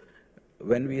this,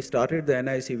 when we started the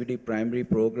NICVD primary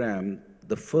program,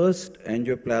 the first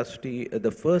angioplasty,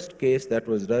 the first case that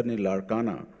was done in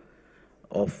Larkana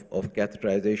of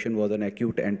catheterization was an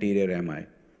acute anterior MI.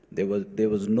 There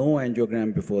was no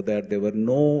angiogram before that. There were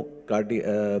no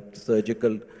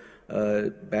surgical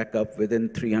backup within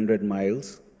 300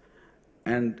 miles.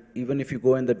 And even if you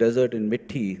go in the desert in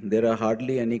Mitti, there are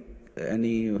hardly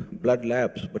any blood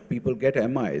labs, but people get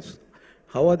MIs.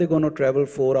 How are they going to travel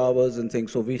 4 hours and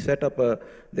things? So we set up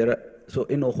so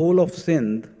in a whole of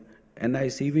Sindh,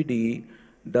 NICVD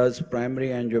does primary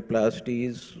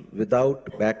angioplasties without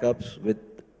backups,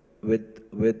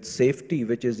 with safety,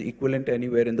 which is equivalent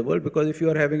anywhere in the world. Because if you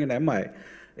are having an MI,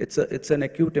 it's an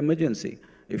acute emergency.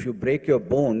 If you break your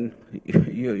bone,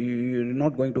 you're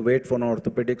not going to wait for an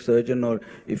orthopedic surgeon, or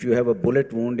if you have a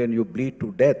bullet wound and you bleed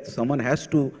to death, someone has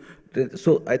to.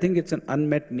 So I think it's an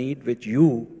unmet need which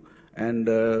you and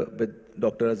with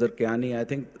Dr. Azhar Kiani, I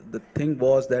think the thing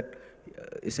was that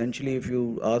essentially, if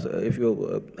you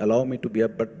allow me to be a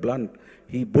bit blunt,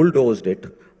 he bulldozed it,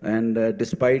 and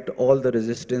despite all the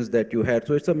resistance that you had.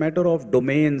 So it's a matter of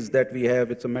domains that we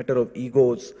have, it's a matter of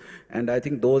egos, and I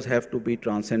think those have to be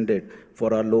transcended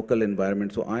for our local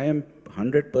environment. So I am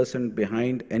 100%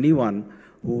 behind anyone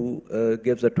who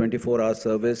gives a 24-hour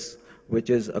service which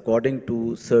is according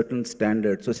to certain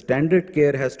standards. So standard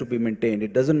care has to be maintained.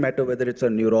 It doesn't matter whether it's a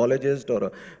neurologist or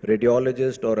a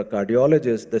radiologist or a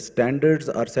cardiologist. The standards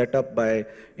are set up by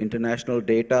international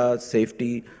data,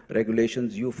 safety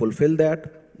regulations. You fulfill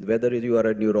that. Whether you are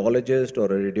a neurologist or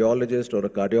a radiologist or a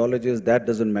cardiologist, that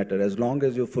doesn't matter. As long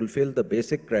as you fulfill the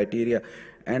basic criteria.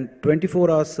 And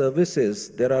 24-hour services,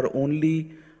 there are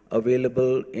only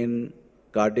available in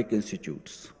cardiac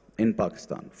institutes in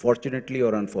Pakistan, fortunately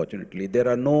or unfortunately. There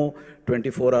are no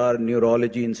 24-hour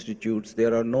neurology institutes.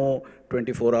 There are no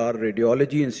 24-hour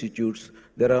radiology institutes.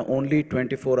 There are only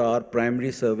 24-hour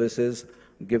primary services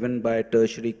given by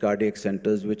tertiary cardiac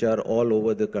centers, which are all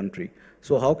over the country.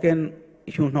 So how can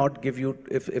you not give you,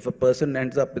 if a person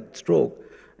ends up with stroke,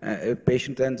 a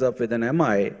patient ends up with an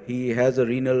MI, he has a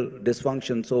renal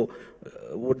dysfunction. So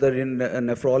would the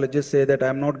nephrologist say that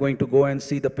I'm not going to go and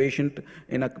see the patient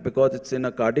because it's in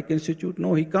a cardiac institute?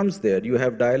 No, he comes there. You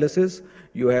have dialysis,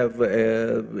 you have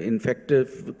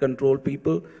infective control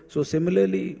people. So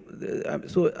similarly,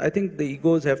 so I think the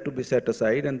egos have to be set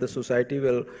aside, and the society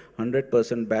will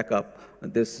 100% back up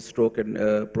this stroke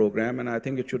program, and I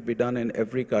think it should be done in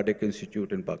every cardiac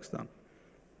institute in Pakistan.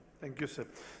 Thank you, sir.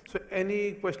 So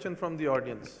any question from the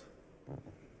audience?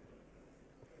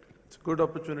 It's a good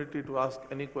opportunity to ask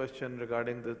any question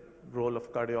regarding the role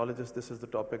of cardiologists. This is the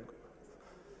topic.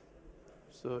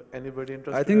 So anybody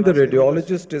interested? I think the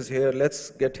radiologist is here. Let's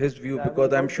get his view,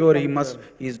 because I'm sure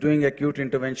he's doing acute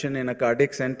intervention in a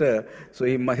cardiac center, so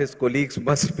his colleagues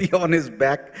must be on his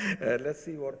back. Let's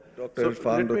see what Dr.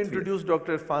 Irfan Lutfi. Let me introduce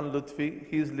Dr. Irfan Lutfi.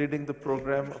 He's leading the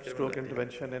program of stroke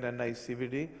intervention in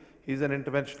NICVD. He's an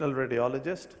interventional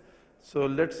radiologist. So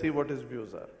let's see what his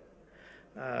views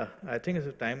are. I think it's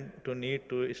a time to need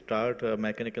to start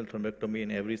mechanical thrombectomy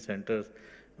in every center,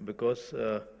 because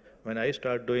when I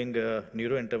start doing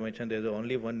neurointervention, there's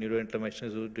only one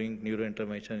neurointerventionist who's doing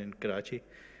neurointervention in Karachi,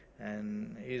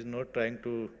 and he's not trying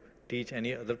to teach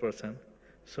any other person.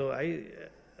 So I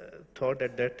thought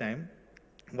at that time,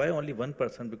 why only one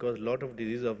person? Because a lot of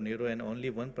disease of neuro and only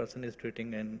one person is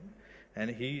treating, and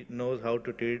he knows how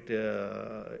to treat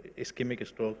ischemic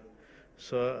stroke.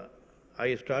 So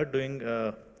I start doing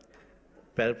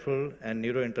peripheral and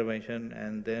neurointervention,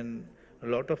 and then a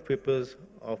lot of people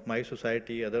of my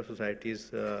society, other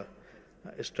societies,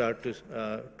 start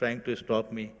to trying to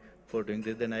stop me for doing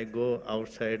this. Then I go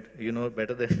outside, you know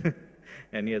better than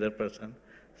any other person.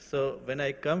 So when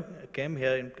I came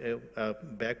here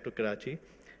back to Karachi,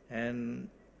 and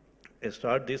I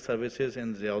start these services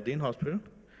in Ziauddin Hospital,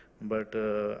 but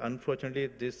unfortunately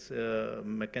this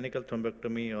mechanical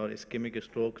thrombectomy or ischemic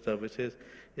stroke services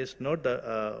is not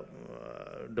the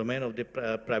domain of the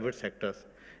private sectors.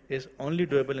 Is only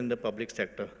doable in the public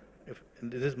sector.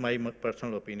 This is my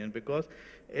personal opinion, because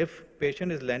if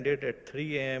patient is landed at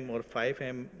 3 a.m. or 5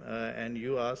 a.m. And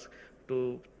you ask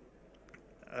to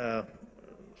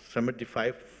submit the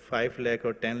 5 lakh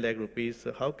or 10 lakh rupees,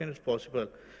 how can it possible?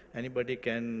 Anybody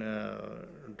can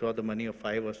draw the money of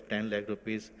 5 or 10 lakh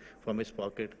rupees from his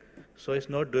pocket. So it's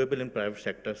not doable in private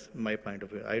sectors, my point of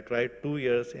view. I tried 2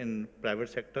 years in private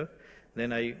sector,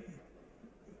 then I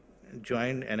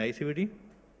joined NICVD.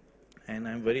 And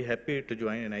I'm very happy to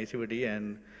join NICVD,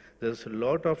 and there's a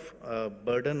lot of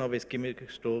burden of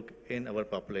ischemic stroke in our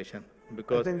population.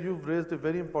 Because I think you've raised a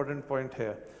very important point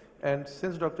here. And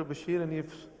since Dr. Bashir and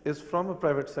is from a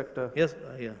private sector, Yes,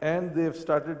 yeah. and they've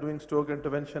started doing stroke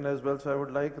intervention as well, so I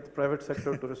would like the private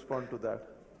sector to respond to that.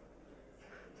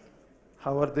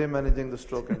 How are they managing the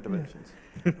stroke interventions?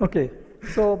 Okay,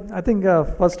 so I think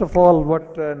first of all,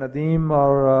 what Nadeem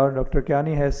or Dr.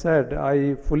 Kiani has said,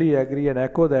 I fully agree and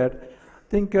echo that. I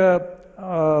think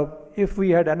if we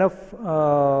had enough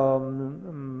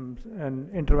an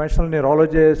interventional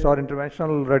neurologist or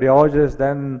interventional radiologist,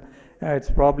 then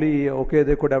it's probably okay,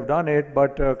 they could have done it,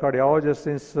 but cardiologists,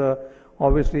 since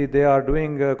obviously they are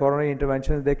doing coronary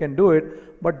interventions, they can do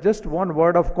it. But just one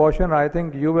word of caution, I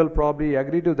think you will probably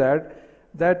agree to that,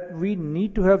 that we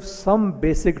need to have some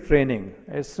basic training.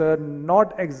 It's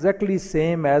not exactly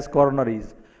same as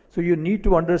coronaries. So you need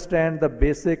to understand the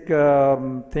basic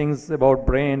things about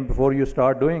brain before you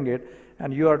start doing it.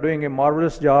 And you are doing a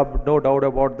marvelous job, no doubt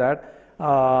about that,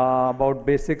 about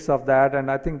basics of that. And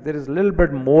I think there is a little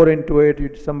bit more into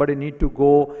it. Somebody need to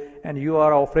go, and you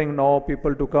are offering now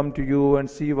people to come to you and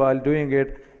see while doing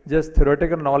it. Just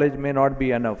theoretical knowledge may not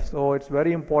be enough. So it's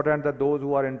very important that those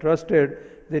who are interested,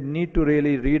 they need to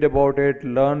really read about it,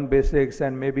 learn basics,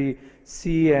 and maybe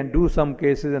see and do some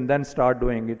cases and then start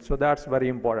doing it. So that's very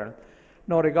important.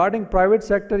 Now regarding private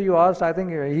sector, you asked, I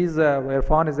think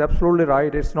Irfan is absolutely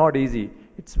right. It's not easy.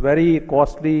 It's very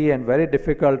costly and very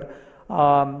difficult.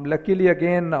 Luckily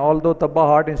again, although Tabba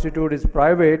Heart Institute is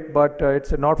private, but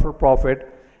it's a not-for-profit,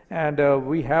 and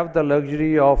we have the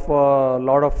luxury of a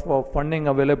lot of funding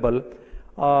available.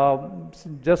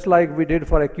 Just like we did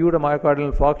for acute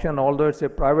myocardial infarction, although it's a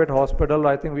private hospital,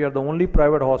 I think we are the only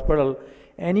private hospital.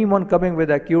 Anyone coming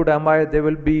with acute MI, they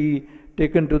will be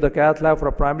taken to the cath lab for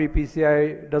a primary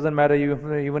PCI, doesn't matter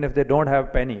even if they don't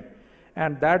have penny.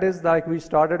 And that is like we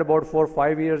started about 4 or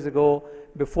 5 years ago.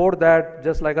 Before that,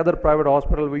 just like other private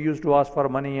hospitals, we used to ask for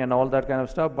money and all that kind of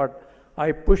stuff, but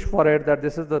I push for it that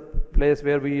this is the place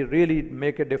where we really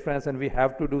make a difference and we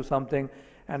have to do something.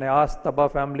 And I asked Tabba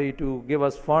family to give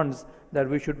us funds that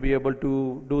we should be able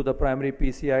to do the primary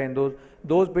PCI, and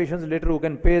those patients later who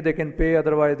can pay, they can pay,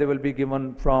 otherwise they will be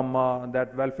given from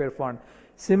that welfare fund.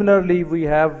 Similarly, we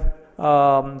have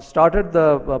started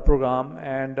the program,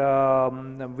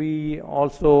 and we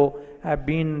also have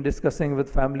been discussing with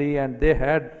family, and they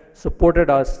had supported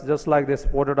us, just like they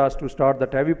supported us to start the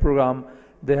TAVI program,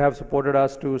 they have supported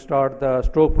us to start the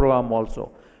stroke program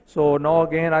also. So now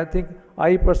again, I think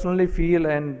I personally feel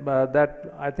and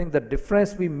that I think the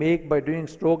difference we make by doing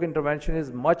stroke intervention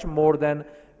is much more than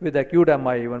with acute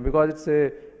MI even, because it's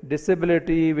a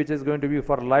disability which is going to be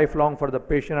for lifelong for the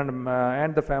patient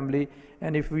and the family.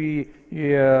 And if we,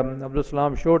 Abdul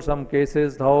Salam showed some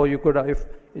cases how you could, if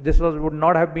this would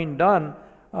not have been done,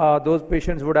 those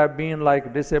patients would have been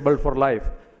like disabled for life.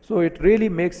 So it really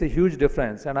makes a huge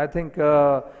difference. And I think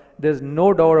there's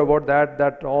no doubt about that,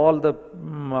 that all the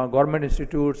government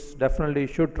institutes definitely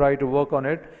should try to work on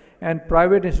it. And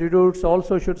private institutes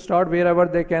also should start wherever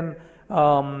they can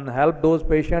help those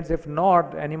patients. If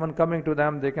not, anyone coming to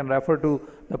them, they can refer to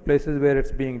the places where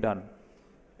it's being done.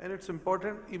 And it's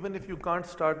important, even if you can't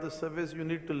start the service, you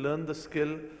need to learn the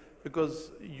skill,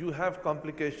 because you have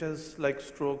complications like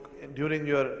stroke during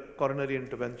your coronary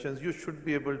interventions. You should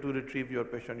be able to retrieve your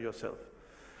patient yourself.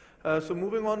 So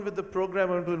moving on with the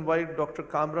program, I'm going to invite Dr.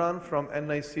 Kamran from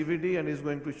NICVD, and he's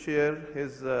going to share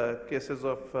his cases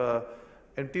of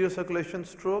anterior circulation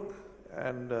stroke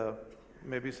and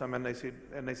maybe some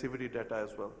NICVD data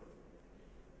as well.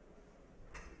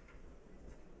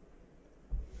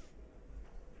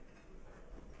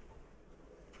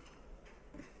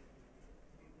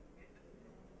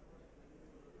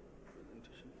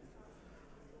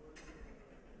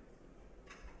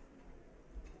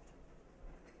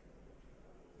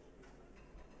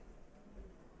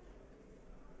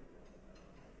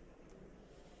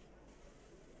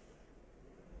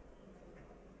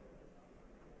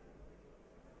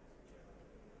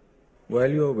 While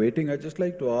you are waiting, I'd just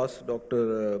like to ask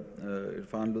Dr.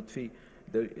 Irfan Lutfi,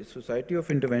 the Society of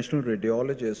Interventional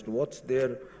Radiologists, what's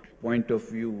their point of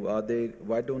view?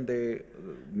 Why don't they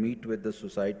meet with the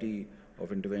Society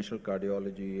of Interventional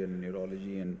Cardiology and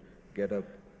Neurology and get a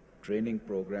training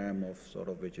program of sort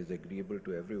of which is agreeable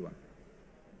to everyone?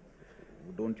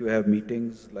 Don't you have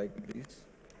meetings like these?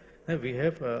 We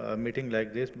have a meeting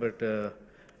like this, but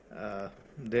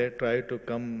they try to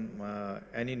come,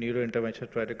 any neurointervention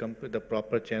try to come with the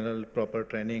proper channel, proper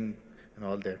training and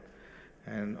all that.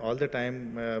 And all the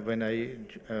time when I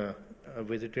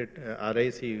visited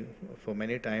RIC for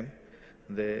many time,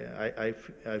 I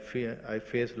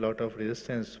face a lot of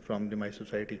resistance from my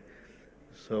society.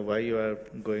 So why you are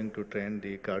going to train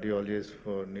the cardiologist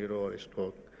for neuro or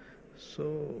stroke?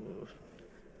 So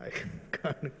I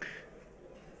can't.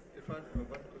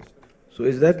 So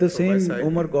is that the From my same, side.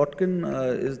 Omer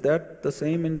Goktekin, is that the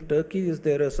same in Turkey? Is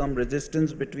there some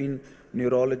resistance between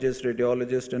neurologist,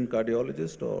 radiologist and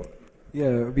cardiologist, or?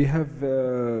 Yeah, we have,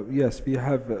 yes, we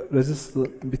have resistance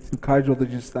between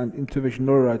cardiologist and intervention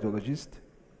neuroradiologist,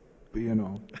 you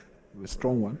know, a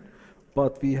strong one.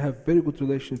 But we have very good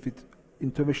relations with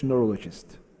intervention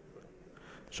neurologist.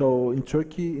 So in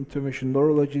Turkey, intervention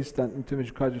neurologist and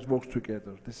intervention cardiologist work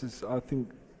together. This is, I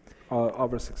think,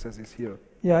 our success is here.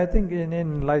 Yeah, I think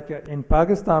in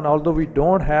Pakistan, although we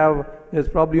don't have, there's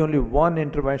probably only one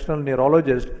interventional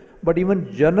neurologist, but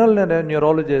even general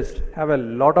neurologists have a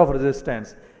lot of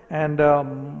resistance.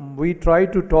 And we try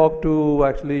to talk to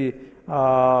actually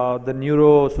the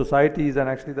neuro societies, and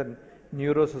actually the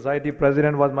neuro society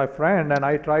president was my friend, and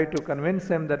I tried to convince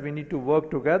him that we need to work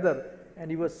together. And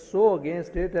he was so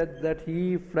against it that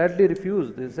he flatly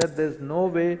refused. He said there's no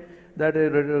way that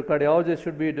a cardiologist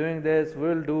should be doing this,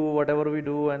 we'll do whatever we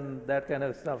do and that kind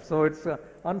of stuff. So it's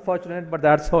unfortunate, but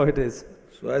that's how it is.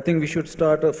 So I think we should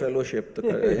start a fellowship in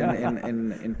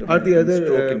Are the other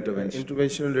stroke intervention.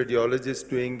 interventional radiologists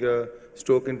doing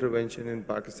stroke intervention in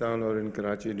Pakistan or in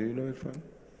Karachi? Do you know, Irfan?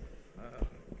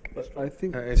 I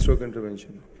think, Stroke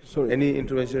intervention. sorry. Any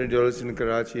interventional radiologist in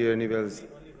Karachi or anywhere else?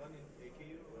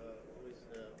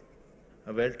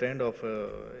 A well-trained of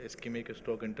ischemic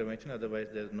stroke intervention, otherwise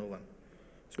there's no one.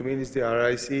 So means the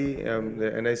RIC,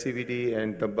 the NICVD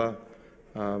and TABA,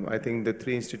 I think the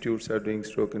three institutes are doing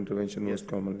stroke intervention most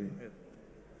commonly. Yes.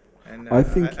 And I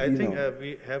think, I you think know,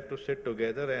 we have to sit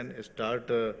together and start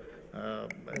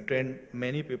train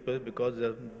many people, because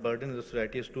the burden in the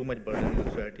society is too much burden in the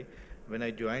society. When I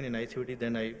joined in ICVT,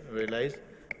 then I realized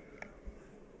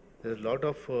there's a lot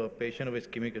of patients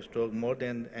with ischemic stroke, more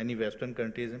than any Western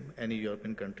countries, any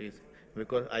European countries,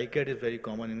 because ICAT is very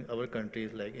common in our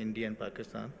countries like India and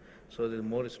Pakistan, so there's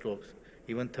more strokes.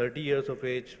 Even 30 years of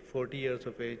age, 40 years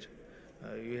of age,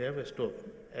 you have a stroke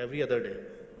every other day.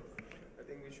 I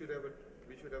think we should have a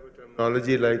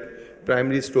terminology like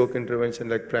primary stroke intervention,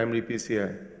 like primary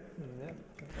PCI.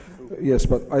 Yes,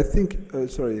 but I think,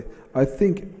 I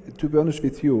think, to be honest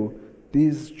with you,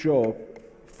 this job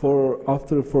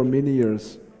for many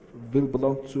years will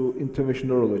belong to intervention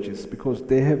neurologists, because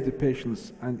they have the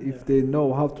patients, and if they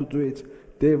know how to do it,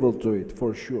 they will do it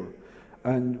for sure.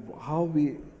 And how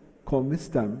we convince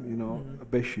them, you know,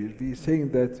 Bashir, we saying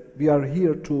that we are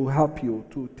here to help you,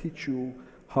 to teach you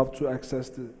how to access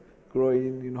the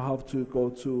groin, you know, how to go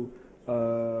to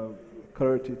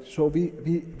carotid. So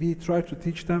we try to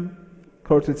teach them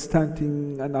carotid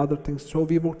stenting and other things, so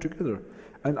we work together.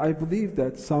 And I believe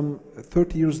that some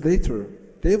 30 years later,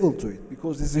 they will do it,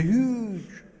 because it's a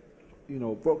huge, you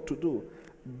know, work to do.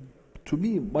 To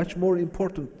me, much more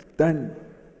important than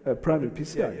primary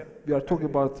PCI. Yeah, yeah. We are talking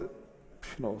about, you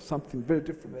know, something very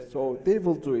different. So they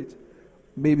will do it.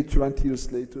 Maybe 20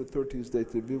 years later, 30 years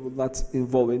later, we will not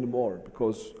involve anymore,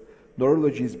 because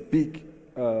neurology is big,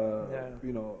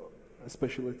 you know,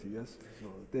 specialty. Yes, so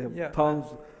they have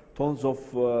tons of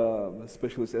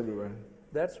specialists everywhere.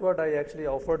 That's what I actually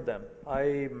offered them.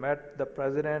 I met the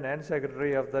president and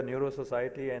secretary of the Neuro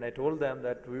Society, and I told them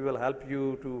that we will help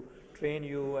you to train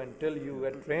you, until you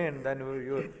get trained, then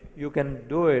you can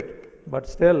do it. But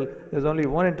still, there's only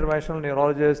one interventional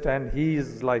neurologist, and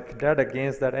he's like dead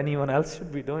against that anyone else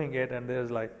should be doing it, and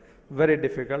there's like very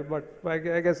difficult. But I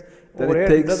guess over here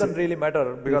it doesn't really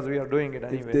matter, because we are doing it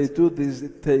anyways. If they do this,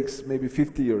 it takes maybe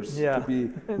 50 years to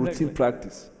be routine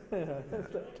practice.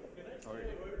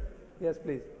 Yes,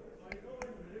 please. I know in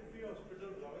military hospital,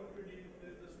 Rawalpindi,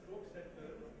 there's the stroke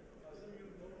center. Some you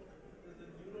know, there's a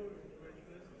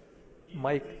neurointerventionist.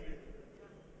 Mike.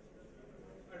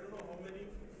 I don't know how many,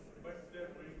 but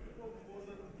they're going to go more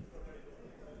than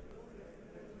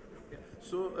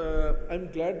So I'm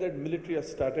glad that military has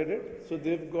started it. So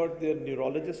they've got their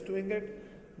neurologists doing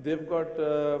it. They've got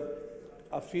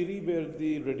Afiri, where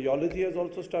the radiology has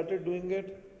also started doing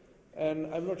it.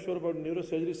 And I'm not sure about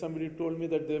neurosurgery. Somebody told me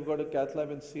that they've got a cath lab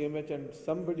in CMH, and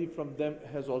somebody from them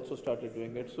has also started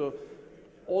doing it. So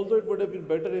although it would have been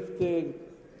better if they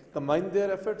combined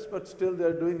their efforts, but still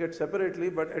they're doing it separately,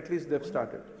 but at least they've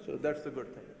started. So that's the good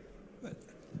thing.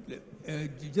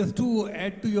 just to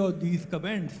add to these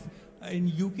comments, in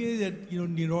UK, that the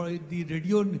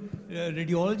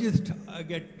radiologists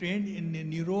get trained in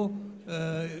neuro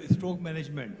stroke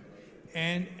management,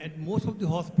 and at most of the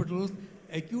hospitals,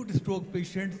 acute stroke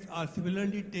patients are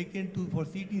similarly taken for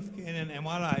CT scan and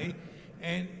MRI,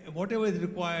 and whatever is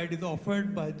required is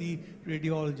offered by the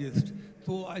radiologist.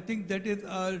 So I think that is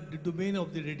the domain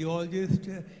of the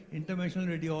radiologist, interventional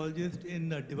radiologist in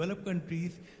developed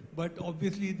countries, but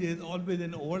obviously there is always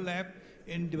an overlap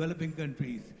in developing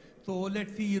countries. So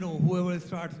let's see, whoever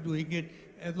starts doing it,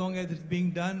 as long as it's being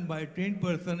done by a trained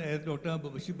person, as Dr.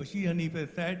 Bashir Hanif has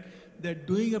said, that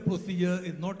doing a procedure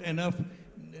is not enough.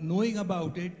 Knowing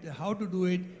about it, how to do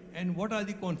it, and what are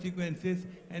the consequences,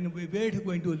 and where it's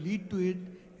going to lead to it,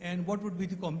 and what would be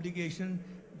the complication,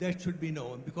 that should be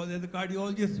known. Because as a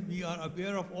cardiologist, we are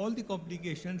aware of all the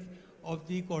complications of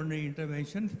the coronary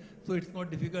interventions, so it's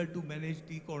not difficult to manage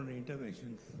the coronary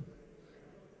interventions.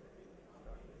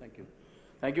 Thank you.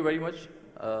 Thank you very much.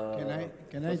 Can I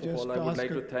first of just all, I would ask like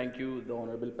to thank you, the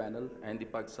honorable panel, and the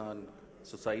Pakistan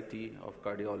Society of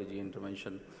Cardiology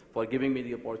Intervention for giving me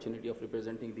the opportunity of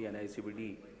representing the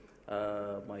NICVD,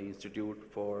 my institute,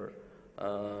 for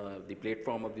the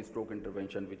platform of the stroke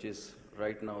intervention, which is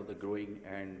right now the growing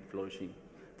and flourishing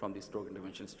from the stroke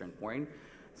intervention standpoint.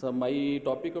 So my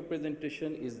topic of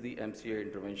presentation is the MCA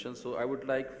intervention. So I would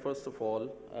like, first of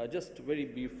all, just very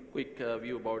brief, quick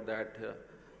view about that.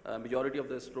 Majority of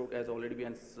the stroke has already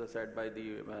been said by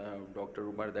the Dr.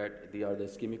 Umar that they are the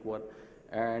ischemic one.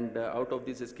 And out of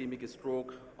this ischemic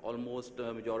stroke, almost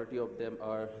majority of them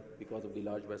are because of the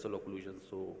large vessel occlusion.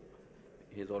 So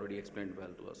he's already explained well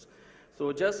to us.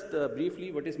 So just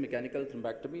briefly, what is mechanical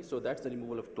thrombectomy? So that's the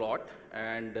removal of clot,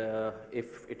 and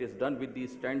if it is done with the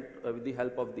stent, with the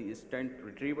help of the stent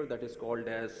retriever, that is called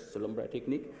as Salumbra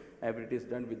technique. And if it is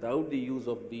done without the use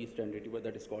of the stent retriever,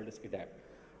 that is called as ADAP,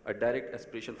 a direct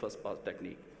aspiration first pass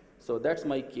technique. So that's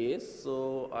my case.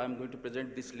 So I'm going to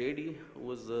present this lady who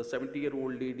was a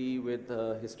 70-year-old lady with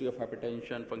a history of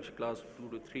hypertension, function class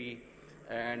 2 to 3,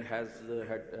 and has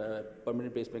had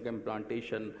permanent pacemaker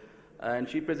implantation. And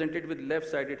she presented with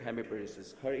left-sided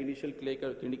hemiparesis. Her initial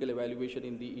clinical evaluation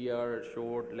in the ER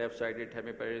showed left-sided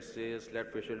hemiparesis,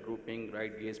 left facial drooping,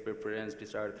 right gaze preference,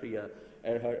 dysarthria,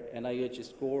 and her NIH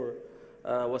score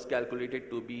was calculated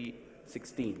to be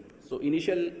 16. So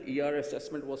initial ER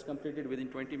assessment was completed within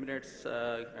 20 minutes,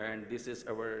 and this is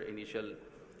our initial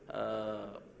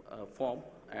form.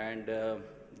 And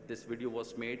this video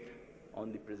was made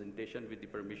on the presentation with the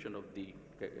permission of the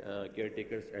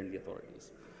caretakers and the authorities.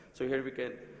 So here we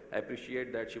can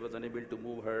appreciate that she was unable to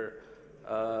move her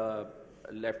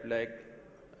left leg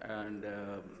and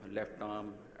left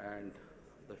arm, and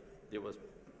there was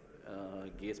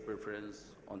gaze preference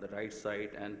on the right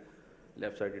side and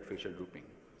left-sided facial drooping.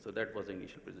 So that was the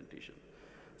initial presentation.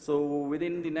 So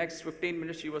within the next 15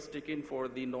 minutes, she was taken for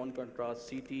the non-contrast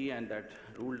CT, and that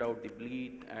ruled out the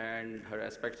bleed, and her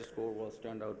aspect score was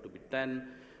turned out to be 10.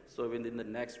 So within the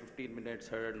next 15 minutes,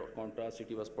 her contrast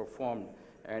CT was performed,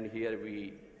 and here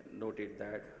we noted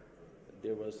that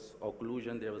there was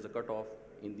occlusion, there was a cutoff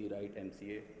in the right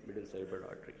MCA, middle cerebral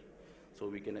artery. So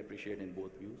we can appreciate in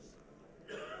both views.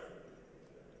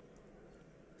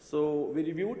 So we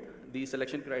reviewed the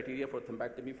selection criteria for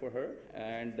thrombectomy for her,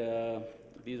 and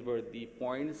these were the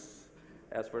points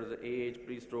as far as the age,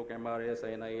 pre-stroke, MRS,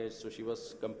 NIH. So she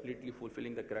was completely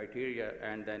fulfilling the criteria,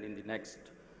 and then in the next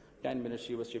 10 minutes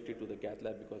she was shifted to the cath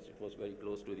lab because it was very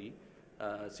close to the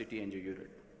CT angio unit.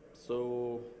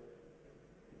 So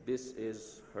this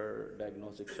is her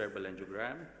diagnostic cerebral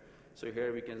angiogram. So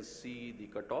here we can see the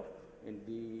cutoff in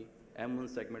the M1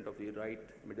 segment of the right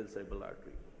middle cerebral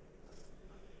artery.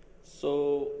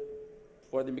 So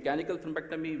for the mechanical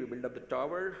thrombectomy, we build up the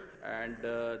tower, and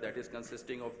that is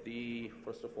consisting of the,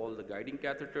 first of all, the guiding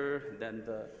catheter, then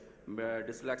the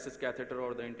distal access catheter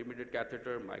or the intermediate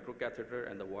catheter, microcatheter,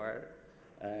 and the wire.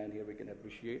 And here we can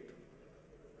appreciate.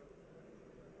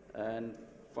 And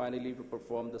finally, we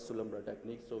perform the Salumbra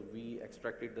technique. So we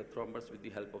extracted the thrombus with the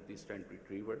help of the stent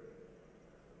retriever.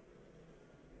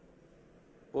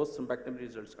 Post-thrombectomy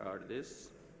results are this.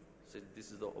 So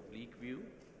this is the oblique view.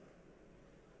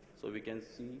 So we can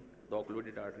see the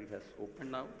occluded artery has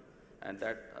opened now, and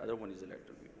that other one is a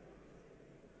lateral view.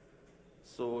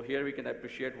 So here we can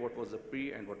appreciate what was the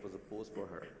pre and what was the post for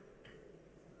her.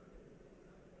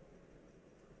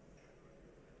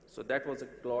 So that was a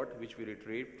clot which we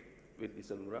retrieved with the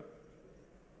Salumbra.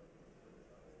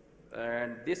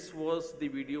 And this was, the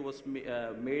video was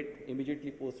made immediately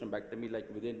post-thrombectomy,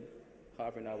 like within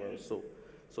half an hour or so.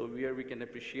 So here we can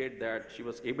appreciate that she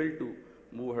was able to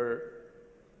move her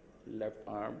left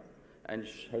arm, and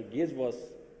her gaze was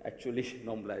actually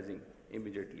normalizing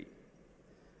immediately.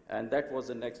 And that was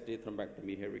the next day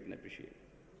thrombectomy. Here we can appreciate.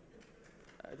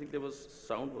 I think there was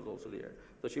sound was also there.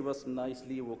 So she was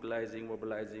nicely vocalizing,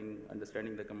 verbalizing,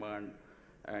 understanding the command,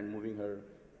 and moving her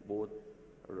both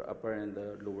upper and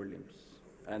the lower limbs.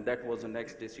 And that was the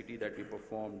next day CT that we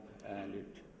performed, and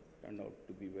it turned out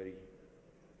to be very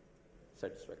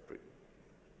satisfactory.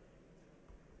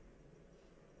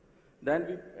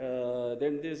 Then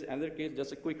there's another case,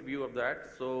 just a quick view of that.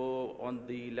 So on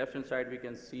the left-hand side, we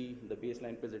can see the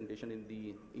baseline presentation in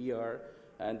the ER,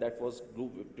 and that was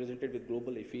presented with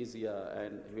global aphasia,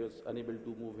 and he was unable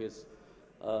to move his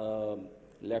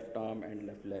left arm and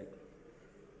left leg.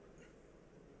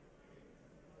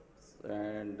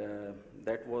 And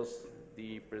that was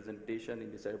the presentation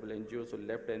in the cerebral angio. So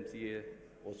left MCA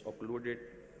was occluded,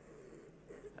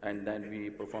 and then we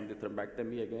performed the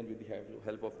thrombectomy again with the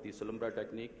help of the Solumbra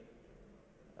technique.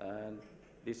 And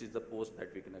this is the post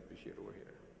that we can appreciate over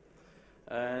here.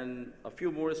 And a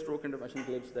few more stroke intervention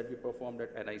clips that we performed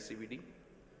at NICVD.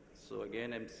 So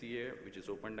again, MCA, which is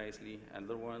opened nicely.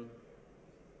 Another one,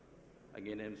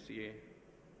 again MCA,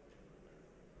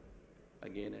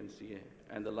 again MCA.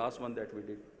 And the last one that we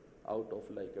did out of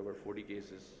like over 40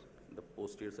 cases, the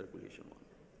posterior circulation one.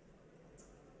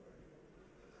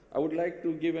 I would like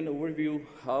to give an overview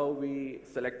how we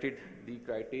selected the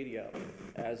criteria.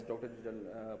 As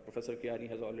Professor Kiani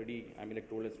has already,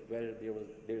 told us where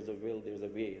there's a will, there's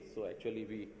a way. So actually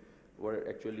we were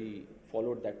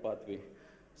followed that pathway.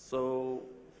 So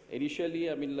initially,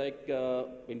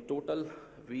 in total,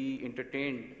 we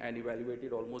entertained and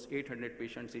evaluated almost 800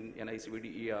 patients in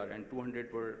NICVD ER, and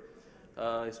 200 were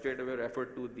straight away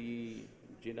referred to the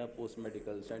Jinnah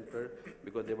Post-Medical Center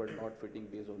because they were not fitting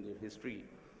based on their history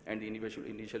and the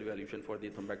initial evaluation for the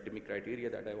thrombectomy criteria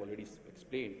that I already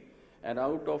explained. And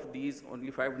out of these, only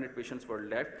 500 patients were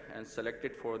left and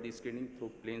selected for the screening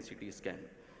through plain CT scan.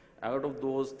 Out of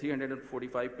those,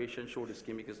 345 patients showed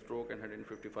ischemic stroke and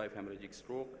 155 hemorrhagic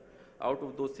stroke. Out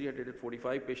of those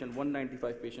 345 patients,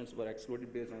 195 patients were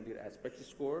excluded based on their aspect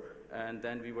score, and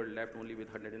then we were left only with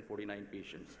 149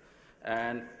 patients.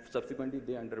 And subsequently,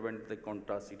 they underwent the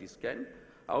contrast CT scan.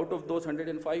 Out of those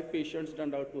 105 patients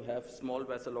turned out to have small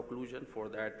vessel occlusion. For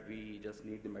that, we just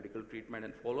need the medical treatment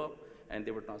and follow-up, and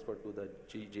they were transferred to the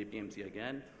JPMC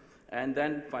again. And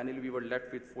then finally, we were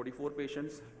left with 44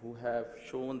 patients who have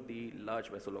shown the large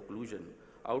vessel occlusion.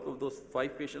 Out of those,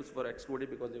 5 patients were excluded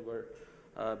because they were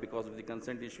because of the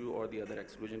consent issue or the other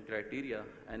exclusion criteria.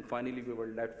 And finally, we were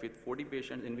left with 40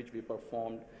 patients in which we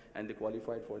performed and they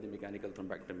qualified for the mechanical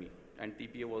thrombectomy. And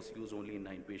TPA was used only in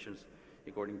 9 patients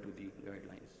according to the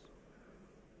guidelines.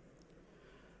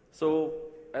 So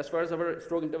as far as our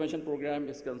stroke intervention program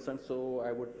is concerned, so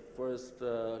I would first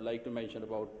like to mention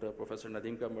about Professor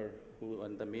Nadeem Kamar,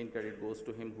 and the main credit goes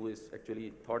to him, who is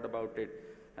actually thought about it,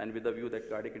 and with the view that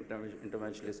cardiac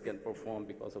interventionists can perform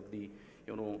because of the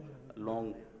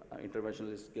long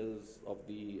interventional skills of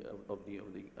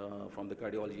from the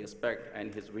cardiology aspect,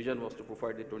 and his vision was to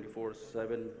provide the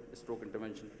 24/7 stroke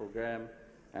intervention program,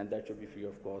 and that should be free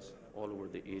of cost all over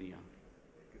the area.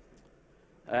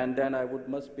 And then I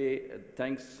must pay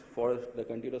thanks for the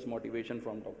continuous motivation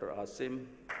from Dr. Asim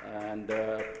and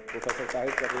Professor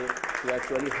Tahir Kabir, who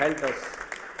actually helped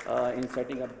us in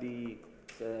setting up the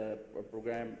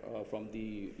program from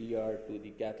the ER to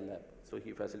the cath lab. So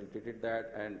he facilitated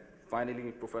that, and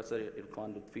finally Professor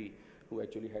Irfan Lutfi, who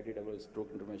actually headed our stroke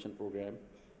intervention program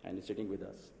and is sitting with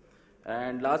us.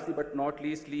 And lastly but not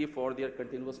leastly, for their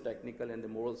continuous technical and the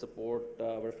moral support,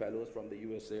 our fellows from the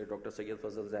USA, Dr. Sayyid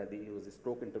Fazal Zadi, who is a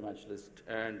stroke interventionist,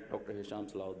 and Dr. Hisham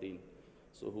Salahuddin,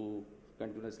 so who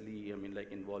continuously,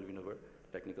 involved in our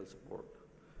technical support.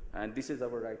 And this is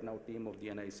our right now team of the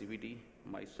NICVD,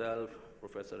 myself,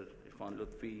 Professor Irfan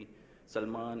Lutfi,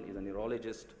 Salman is a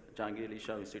neurologist, Jangir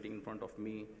Elisha is sitting in front of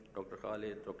me, Dr.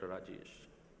 Khalid, Dr. Rajesh.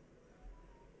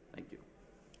 Thank you.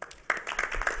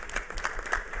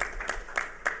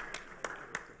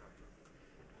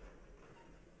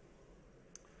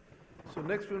 So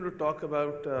next we're going to talk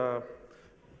about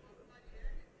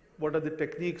what are the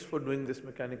techniques for doing this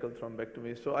mechanical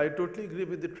thrombectomy. So I totally agree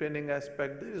with the training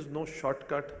aspect. There is no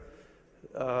shortcut,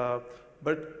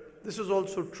 but this is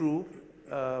also true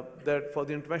that for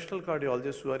the interventional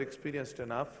cardiologists who are experienced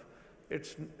enough,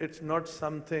 it's not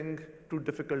something too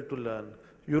difficult to learn.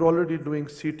 You're already doing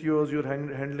CTOs, you're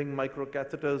handling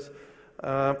microcatheters,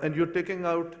 and you're taking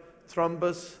out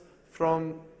thrombus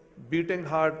from beating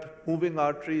heart, moving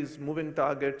arteries, moving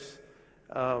targets.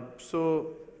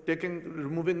 So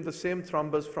removing the same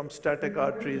thrombus from static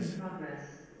arteries.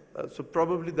 So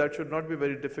probably that should not be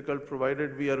very difficult,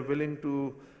 provided we are willing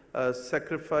to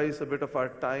sacrifice a bit of our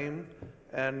time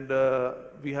and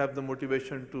we have the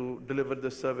motivation to deliver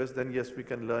this service, then yes, we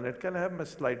can learn it. Can I have my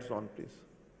slides on, please?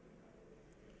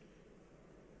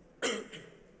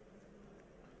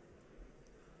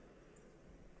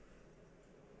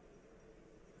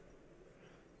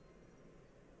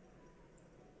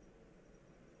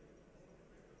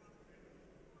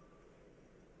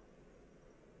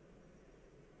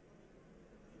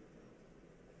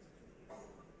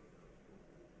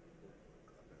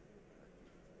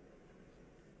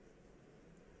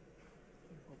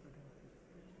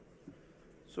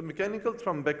 So mechanical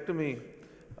thrombectomy,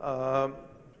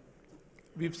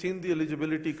 we've seen the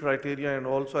eligibility criteria and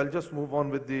also I'll just move on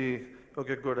with the,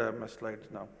 okay, good, I have my slides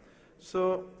now.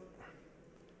 So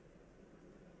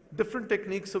different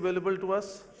techniques available to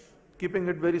us, keeping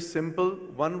it very simple.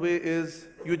 One way is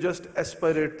you just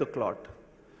aspirate the clot.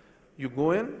 You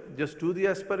go in, just do the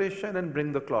aspiration and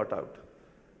bring the clot out.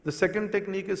 The second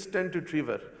technique is stent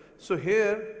retriever. So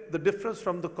here, the difference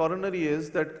from the coronary is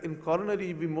that in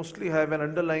coronary, we mostly have an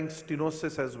underlying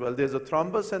stenosis as well. There's a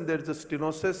thrombus and there's a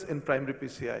stenosis in primary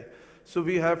PCI. So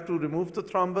we have to remove the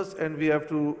thrombus and we have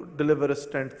to deliver a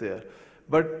stent there.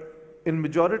 But in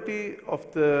majority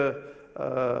of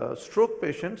the stroke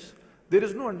patients, there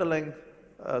is no underlying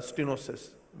stenosis.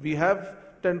 We have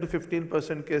 10 to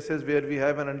 15% cases where we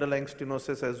have an underlying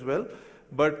stenosis as well.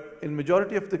 But in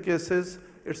majority of the cases,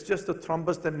 it's just the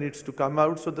thrombus that needs to come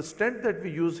out. So the stent that we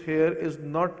use here is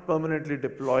not permanently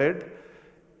deployed.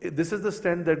 This is the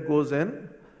stent that goes in,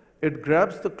 it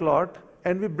grabs the clot,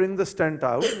 and we bring the stent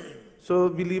out. So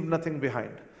we leave nothing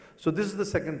behind. So this is the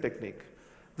second technique.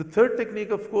 The third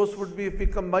technique, of course, would be if we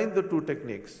combine the two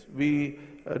techniques. We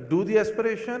do the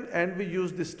aspiration and we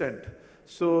use the stent.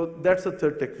 So that's the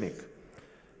third technique.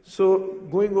 So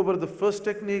going over the first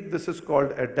technique, this is called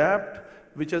ADAPT,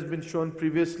 which has been shown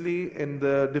previously in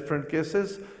the different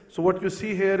cases. So what you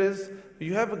see here is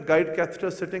you have a guide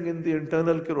catheter sitting in the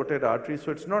internal carotid artery.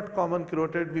 So it's not common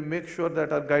carotid. We make sure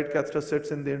that our guide catheter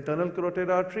sits in the internal carotid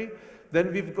artery.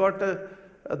 Then we've got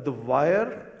the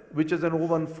wire, which is an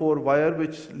 014 wire,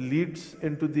 which leads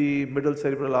into the middle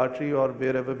cerebral artery or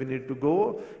wherever we need to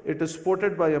go. It is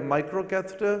supported by a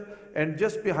microcatheter, and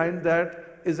just behind that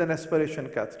is an aspiration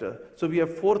catheter. So we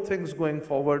have four things going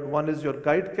forward. One is your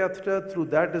guide catheter, through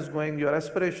that is going your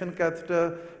aspiration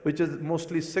catheter, which is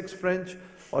mostly 6 French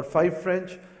or 5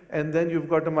 French, and then you've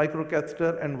got a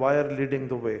microcatheter and wire leading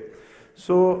the way.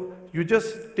 So you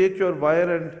just take your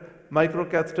wire and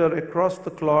microcatheter across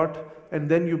the clot, and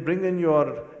then you bring in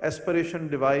your aspiration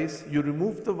device, you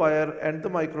remove the wire and the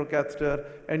microcatheter,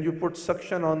 and you put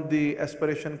suction on the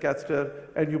aspiration catheter,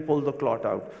 and you pull the clot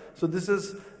out. So this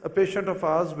is a patient of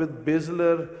ours with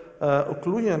basilar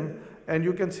occlusion, and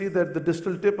you can see that the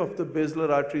distal tip of the basilar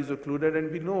artery is occluded,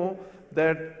 and we know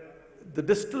that the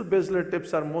distal basilar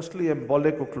tips are mostly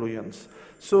embolic occlusions.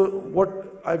 So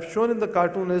what I've shown in the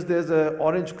cartoon is there's an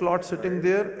orange clot sitting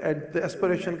there, and the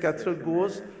aspiration catheter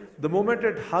goes. The moment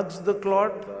it hugs the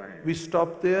clot, we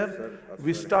stop there,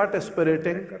 we start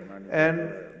aspirating,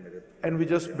 and we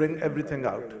just bring everything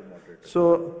out.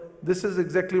 So this is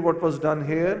exactly what was done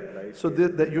here. So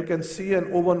that you can see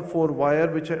an 014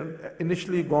 wire, which had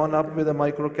initially gone up with a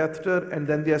microcatheter, and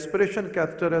then the aspiration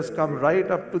catheter has come right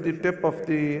up to the tip of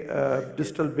the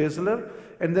distal basilar,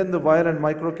 and then the wire and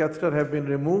microcatheter have been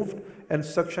removed, and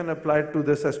suction applied to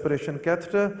this aspiration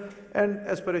catheter, and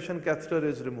aspiration catheter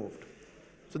is removed.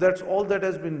 So that's all that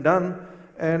has been done,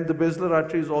 and the basilar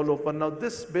artery is all open. Now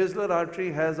this basilar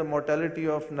artery has a mortality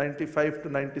of 95 to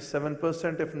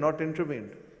 97% if not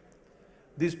intervened.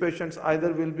 These patients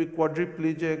either will be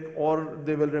quadriplegic or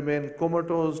they will remain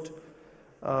comatose.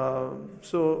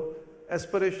 So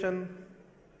aspiration,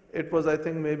 it was I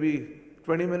think maybe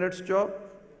 20 minutes job,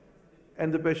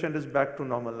 and the patient is back to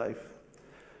normal life.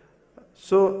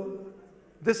 So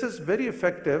this is very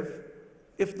effective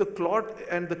if the clot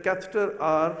and the catheter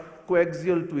are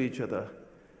coaxial to each other.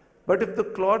 But if the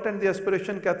clot and the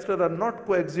aspiration catheter are not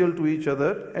coaxial to each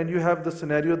other, and you have the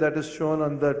scenario that is shown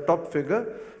on the top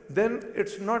figure, then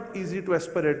it's not easy to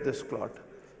aspirate this clot.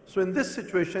 So in this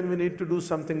situation, we need to do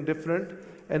something different,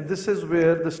 and this is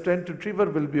where the stent retriever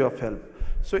will be of help.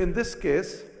 So in this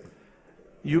case,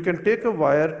 you can take a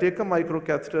wire, take a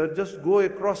microcatheter, just go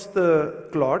across the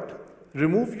clot,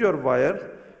 remove your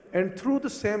wire, and through the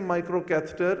same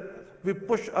microcatheter, we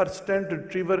push our stent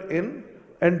retriever in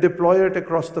and deploy it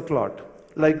across the clot,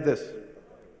 like this.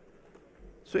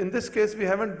 So in this case, we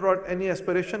haven't brought any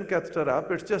aspiration catheter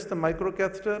up, it's just the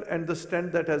microcatheter and the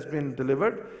stent that has been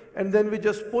delivered, and then we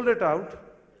just pull it out,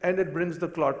 and it brings the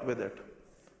clot with it.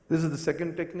 This is the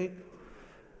second technique.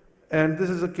 And this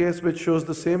is a case which shows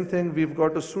the same thing. We've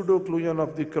got a pseudo-occlusion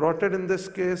of the carotid in this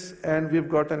case, and we've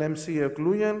got an MCA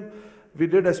occlusion. We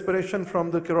did aspiration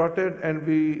from the carotid, and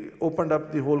we opened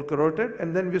up the whole carotid,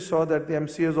 and then we saw that the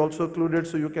MCA is also occluded,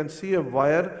 so you can see a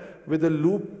wire with a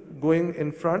loop going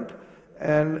in front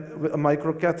and a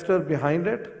microcatheter behind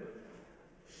it.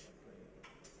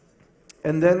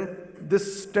 And then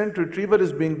this stent retriever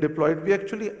is being deployed. We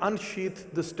actually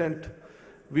unsheath the stent.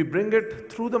 We bring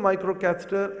it through the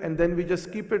microcatheter, and then we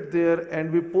just keep it there,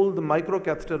 and we pull the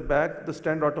microcatheter back. The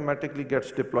stent automatically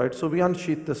gets deployed. So we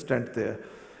unsheath the stent there.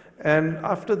 And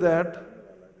after that,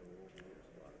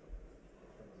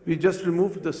 We just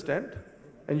removed the stent,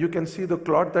 and you can see the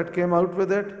clot that came out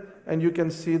with it, and you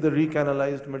can see the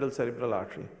recanalized middle cerebral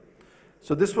artery.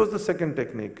 So this was the second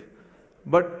technique.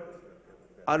 But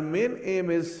our main aim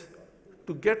is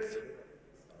to get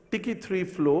TK3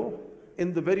 flow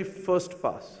in the very first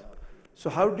pass. So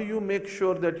how do you make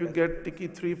sure that you get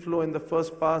TK3 flow in the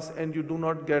first pass and you do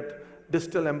not get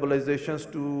distal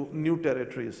embolizations to new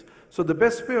territories? So the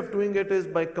best way of doing it is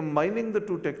by combining the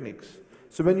two techniques.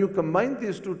 So when you combine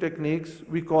these two techniques,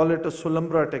 we call it a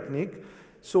Sulumbra technique.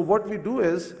 So what we do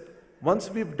is,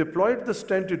 once we've deployed the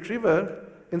stent retriever,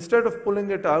 instead of pulling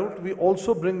it out, we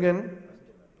also bring in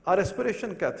our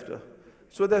aspiration catheter.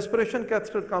 So the aspiration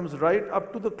catheter comes right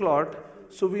up to the clot,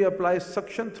 so we apply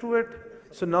suction through it.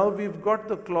 So now we've got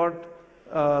the clot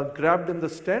grabbed in the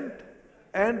stent,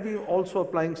 and we're also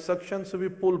applying suction, so we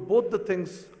pull both the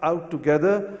things out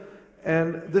together,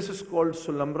 and this is called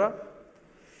Sulumbra.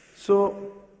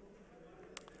 So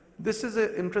this is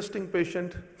an interesting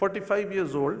patient, 45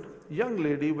 years old, young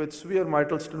lady with severe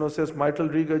mitral stenosis, mitral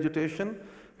regurgitation,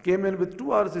 came in with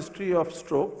 2 hours history of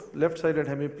stroke, left-sided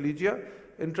hemiplegia.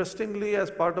 Interestingly,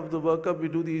 as part of the workup, we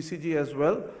do the ECG as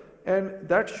well, and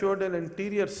that showed an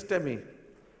anterior STEMI.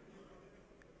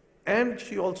 And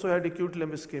she also had acute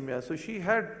limb ischemia, so she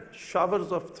had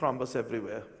showers of thrombus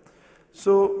everywhere.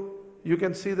 So you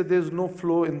can see that there's no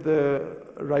flow in the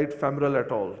right femoral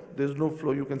at all. There's no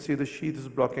flow. You can see the sheath is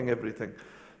blocking everything.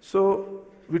 So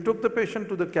we took the patient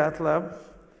to the cath lab.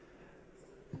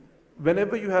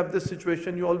 Whenever you have this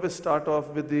situation, you always start off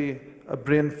with the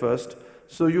brain first.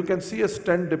 So you can see a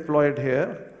stent deployed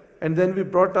here. And then we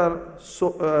brought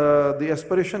the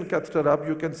aspiration catheter up.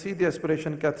 You can see the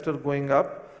aspiration catheter going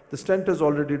up. The stent is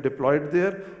already deployed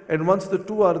there. And once the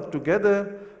two are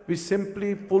together, we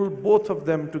simply pull both of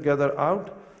them together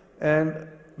out, and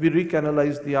we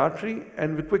recanalize the artery,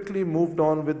 and we quickly moved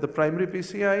on with the primary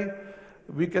PCI.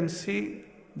 We can see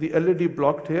the LED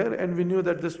blocked here, and we knew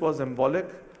that this was embolic.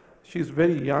 She's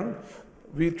very young.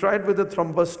 We tried with the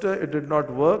thrombustor, it did not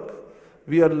work.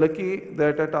 We are lucky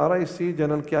that at RIC,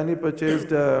 General Kiani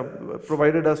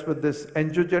provided us with this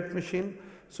angiojet machine.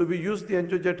 So we used the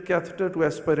angiojet catheter to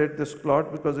aspirate this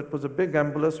clot because it was a big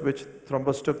embolus which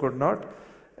thrombustor could not.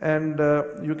 And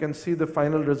you can see the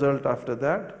final result after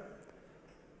that.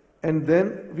 And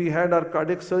then we had our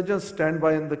cardiac surgeons stand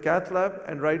by in the cath lab,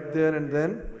 and right there and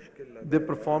then they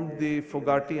performed the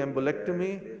Fogarty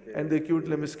embolectomy, and the acute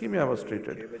limb ischemia was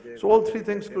treated. So all three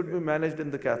things could be managed in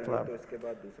the cath lab.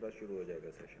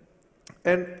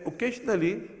 And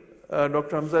occasionally,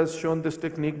 Dr. Hamza has shown this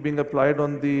technique being applied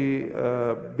on the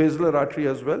basilar artery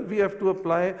as well. We have to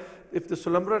apply, if the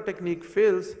Sulumbra technique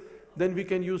fails, then we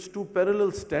can use 2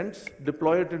 parallel stents,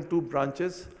 deploy it in 2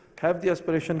 branches, have the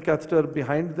aspiration catheter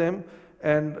behind them,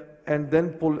 and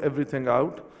then pull everything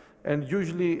out. And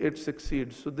usually it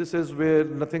succeeds. So this is where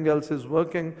nothing else is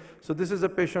working. So this is a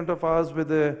patient of ours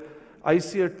with a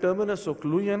ICA terminus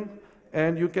occlusion,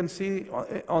 and you can see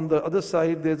on the other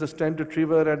side there's a stent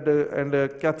retriever and a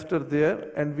catheter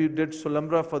there, and we did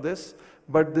Sulumbra for this,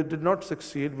 but they did not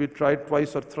succeed. We tried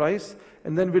twice or thrice,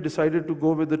 and then we decided to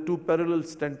go with the 2 parallel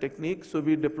stent technique. So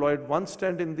we deployed 1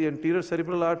 stent in the anterior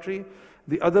cerebral artery,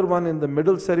 the other one in the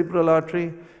middle cerebral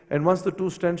artery, and once the 2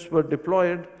 stents were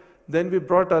deployed, then we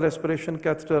brought our aspiration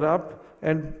catheter up,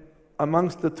 and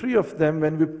amongst the 3 of them,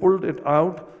 when we pulled it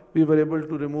out, we were able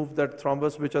to remove that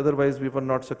thrombus, which otherwise we were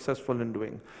not successful in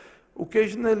doing.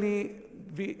 Occasionally,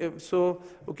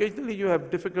 occasionally you have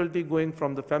difficulty going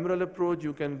from the femoral approach.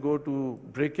 You can go to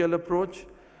brachial approach,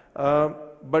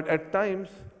 but at times,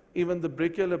 even the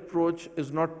brachial approach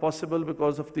is not possible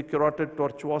because of the carotid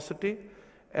tortuosity,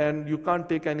 and you can't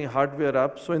take any hardware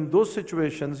up. So in those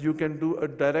situations, you can do a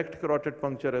direct carotid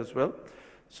puncture as well.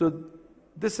 So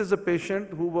this is a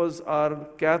patient who was our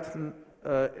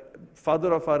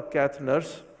father of our cath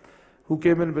nurse, who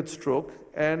came in with stroke,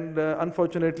 and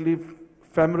unfortunately,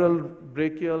 femoral,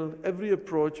 brachial, every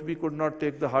approach, we could not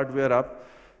take the hardware up.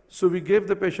 So we gave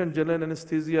the patient general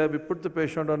anesthesia, we put the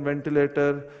patient on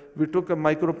ventilator, we took a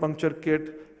micropuncture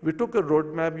kit, we took a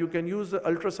roadmap. You can use the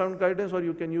ultrasound guidance, or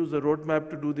you can use the roadmap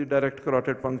to do the direct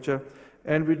carotid puncture.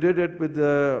 And we did it with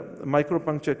the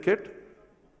micropuncture kit.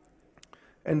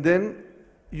 And then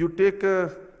you take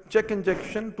a check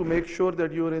injection to make sure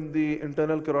that you're in the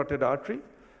internal carotid artery,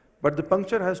 but the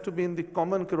puncture has to be in the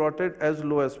common carotid as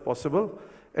low as possible.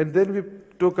 And then we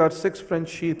took our 6 French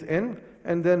sheath in,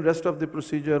 and then rest of the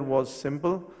procedure was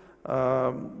simple.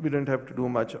 We didn't have to do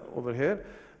much over here.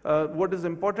 What is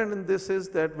important in this is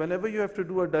that whenever you have to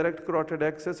do a direct carotid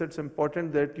access, it's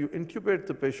important that you intubate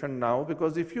the patient now,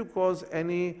 because if you cause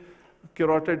any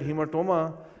carotid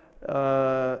hematoma,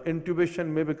 intubation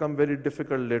may become very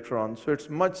difficult later on. So it's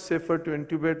much safer to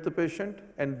intubate the patient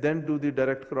and then do the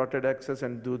direct carotid access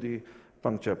and do the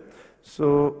puncture.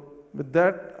 So with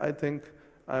that, I think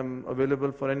I'm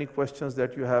available for any questions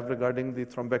that you have regarding the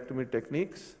thrombectomy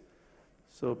techniques.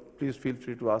 So please feel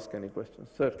free to ask any questions.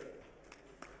 Sir.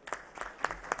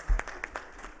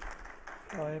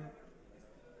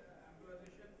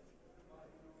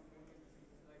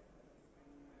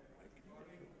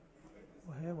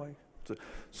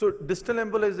 So distal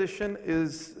embolization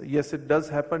is, yes, it does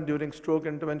happen during stroke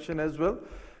intervention as well.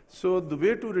 So the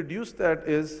way to reduce that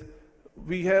is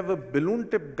we have a balloon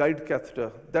tip guide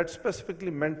catheter that's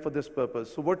specifically meant for this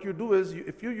purpose. So what you do is,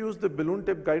 if you use the balloon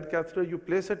tip guide catheter, you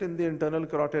place it in the internal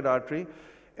carotid artery,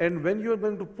 and when you're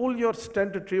going to pull your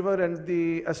stent retriever and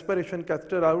the aspiration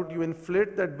catheter out, you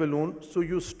inflate that balloon, so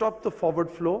you stop the forward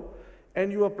flow,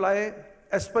 and you apply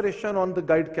aspiration on the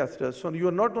guide catheter. So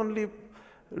you're not only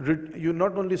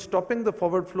stopping the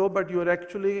forward flow, but you're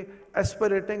actually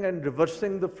aspirating and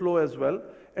reversing the flow as well.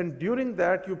 And during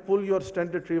that, you pull your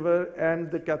stent retriever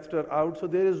and the catheter out, so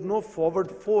there is no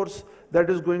forward force that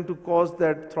is going to cause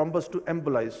that thrombus to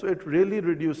embolize. So it really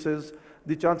reduces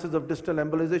the chances of distal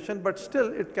embolization, but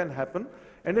still it can happen.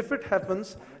 And if it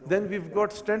happens, then we've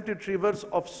got stent retrievers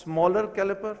of smaller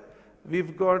caliper.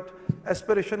 We've got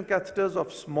aspiration catheters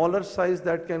of smaller size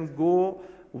that can go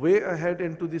way ahead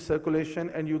into the circulation,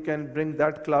 and you can bring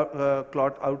that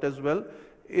clot out as well.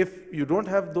 If you don't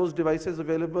have those devices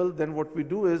available, then what we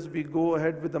do is we go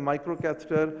ahead with the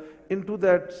microcatheter into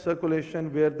that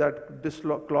circulation where that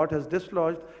clot has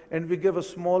dislodged, and we give a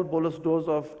small bolus dose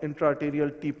of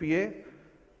intraarterial TPA,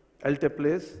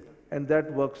 alteplase, and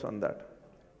that works on that.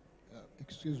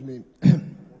 Excuse me.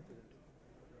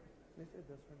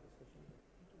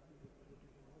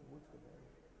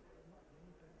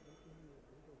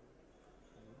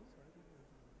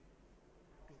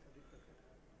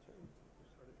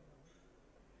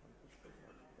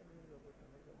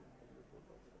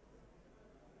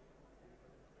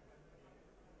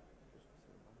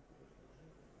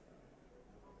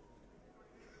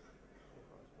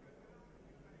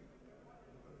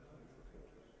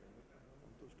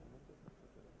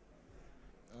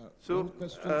 So,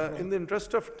 in the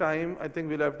interest of time, I think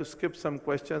we'll have to skip some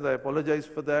questions. I apologize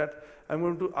for that. I'm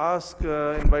going to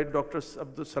invite Dr.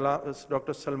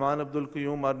 Salman Abdul,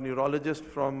 our neurologist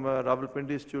from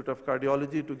Rawalpindi Institute of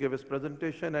Cardiology, to give his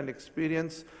presentation and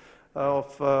experience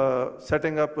of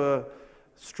setting up a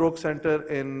stroke center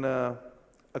in a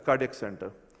cardiac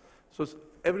center. So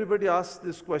everybody asks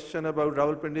this question about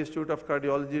Rawalpindi Institute of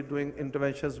Cardiology doing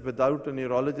interventions without a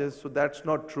neurologist. So that's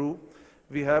not true.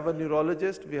 We have a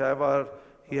neurologist,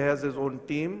 he has his own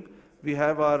team. We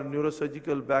have our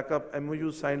neurosurgical backup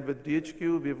MOU signed with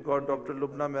DHQ. We've got Dr.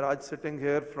 Lubna Miraj sitting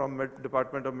here from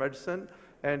Department of Medicine,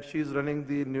 and she's running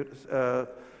the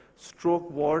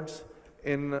stroke wards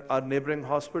in our neighboring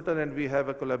hospital, and we have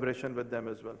a collaboration with them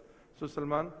as well. So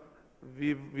Salman,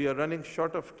 we are running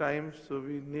short of time, so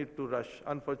we need to rush.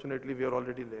 Unfortunately, we are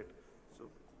already late.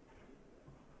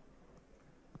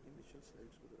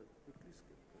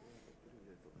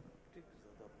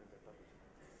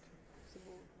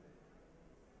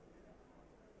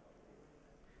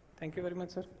 Thank you very much,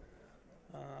 sir.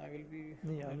 I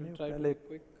will try to be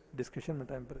quick. Discussion में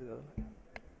time पर ज़्यादा.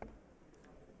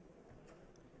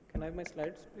 Can I have my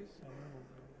slides, please?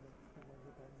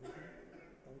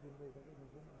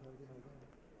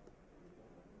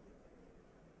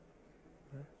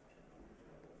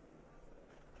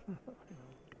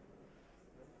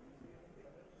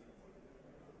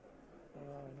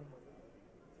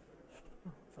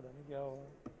 पता नहीं क्या हुआ.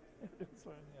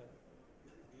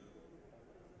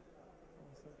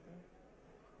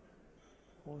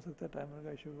 हो सकता है टाइमर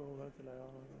का इशू होगा चलाया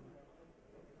होगा.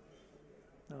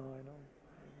 No, I know.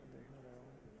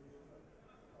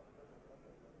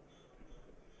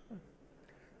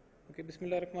 Okay,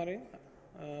 Bismillahirrahmanirrahim.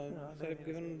 Sir, I've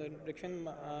given the introduction.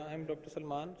 I'm Dr.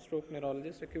 Salman, stroke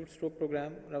neurologist, acute stroke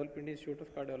program, Rawalpindi Institute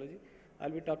of Cardiology. I'll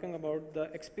be talking about the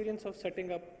experience of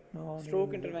setting up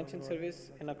stroke intervention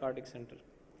service in a cardiac center.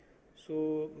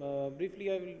 So briefly,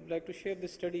 I would like to share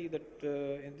this study that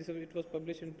it was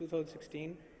published in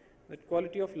 2016, that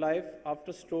quality of life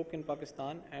after stroke in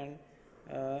Pakistan, and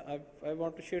I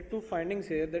want to share two findings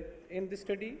here. That in this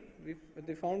study,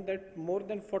 they found that more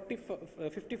than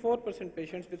 54%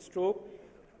 patients with stroke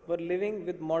were living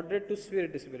with moderate to severe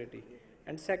disability,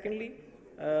 and secondly,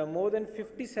 more than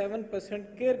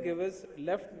 57% caregivers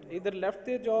either left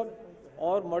their job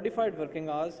or modified working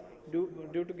hours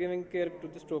due to giving care to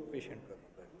the stroke patient.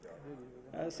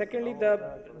 Secondly,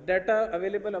 the data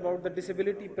available about the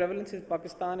disability prevalence in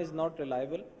Pakistan is not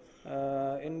reliable.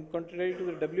 in contrary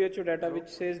to the WHO data, which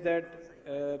says that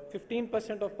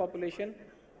 15% of population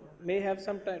may have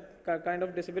some kind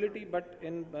of disability, but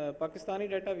in Pakistani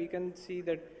data, we can see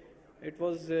that it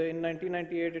was in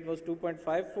 1998, it was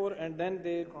 2.54, and then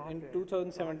in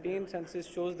 2017, census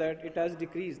shows that it has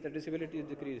decreased, the disability is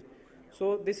decreased.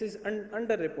 So this is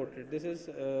underreported. This is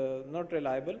not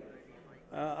reliable.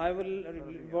 I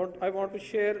want to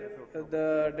share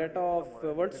the data of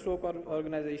World Stroke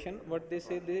Organization. What they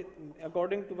say,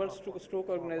 according to World Stroke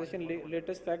Organization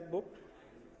latest fact book,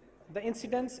 the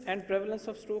incidence and prevalence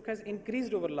of stroke has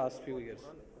increased over the last few years.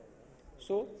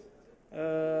 So,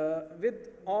 with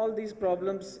all these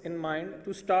problems in mind,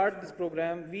 to start this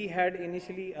program, we had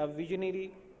initially a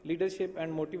visionary leadership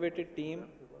and motivated team,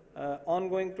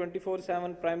 ongoing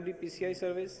 24/7 primary PCI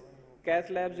service, cath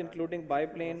labs including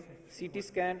biplane, CT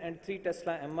scan and 3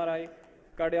 Tesla MRI,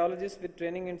 cardiologists with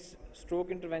training in stroke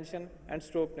intervention and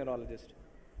stroke neurologist.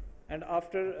 And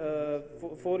after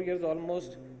 4 years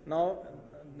almost, now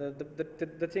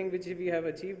the thing which we have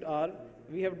achieved are,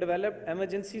 we have developed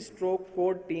emergency stroke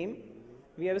code team.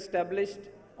 We have established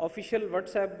official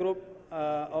WhatsApp group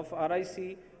of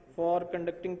RIC for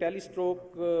conducting telestroke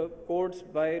codes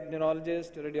by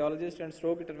neurologists, radiologists and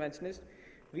stroke interventionists.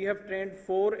 We have trained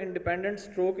 4 independent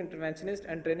stroke interventionists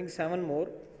and training 7 more.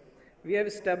 We have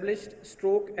established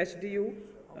stroke HDU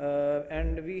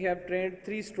and we have trained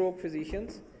 3 stroke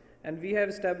physicians, and we have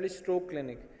established stroke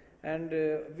clinic. And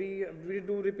we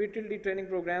do repeatedly training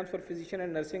programs for physicians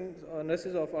and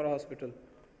nurses of our hospital.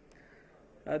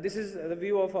 This is the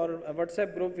view of our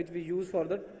WhatsApp group which we use for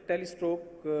the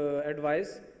telestroke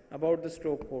advice about the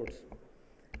stroke codes.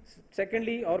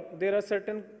 Secondly, there are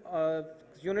certain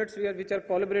units which are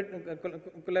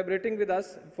collaborating with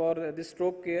us for this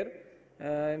stroke care.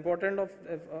 Important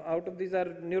out of these are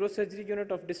neurosurgery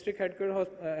unit of district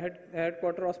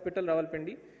headquarter hospital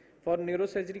Rawalpindi for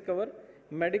neurosurgery cover.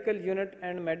 Medical unit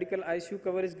and medical ICU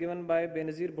cover is given by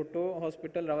Benazir Bhutto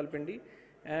Hospital Rawalpindi,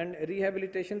 and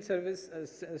rehabilitation service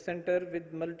center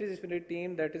with multidisciplinary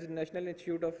team, that is National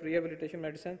Institute of Rehabilitation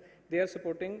Medicine. They are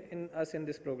supporting us in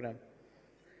this program.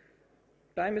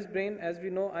 Time is brain, as we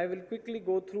know. I will quickly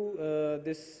go through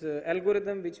this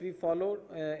algorithm which we follow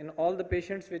in all the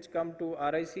patients which come to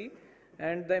RIC.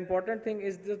 And the important thing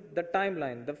is the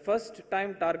timeline. The first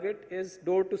time target is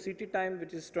door to CT time,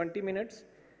 which is 20 minutes.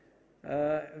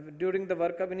 During the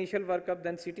workup, initial workup,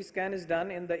 then CT scan is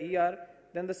done in the ER.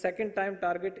 Then the second time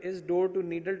target is door to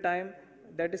needle time,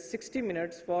 that is 60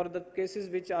 minutes for the cases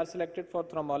which are selected for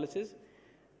thrombolysis.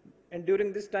 And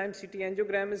during this time, CT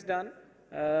angiogram is done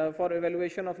for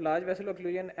evaluation of large vessel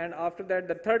occlusion. And after that,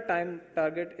 the third time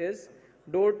target is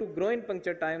door to groin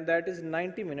puncture time, that is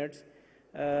 90 minutes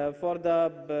for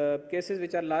the cases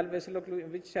which are large vessel occlusion,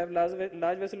 which have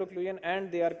large vessel occlusion and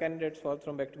they are candidates for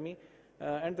thrombectomy.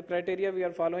 And the criteria we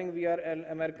are following, we are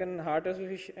American Heart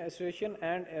Association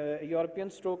and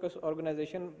European Stroke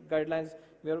Organization guidelines.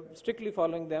 We are strictly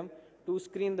following them to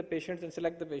screen the patients and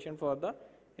select the patient for the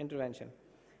intervention.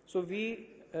 So we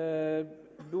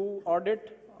do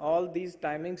audit all these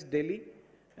timings daily,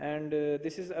 and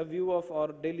this is a view of our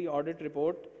daily audit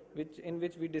report, in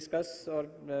which we discuss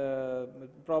our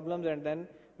problems and then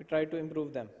we try to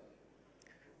improve them.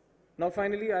 Now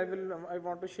finally, I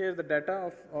want to share the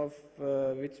data of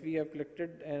which we have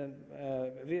collected and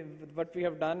what we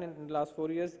have done in the last 4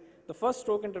 years. The first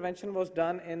stroke intervention was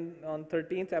done on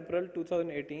 13th April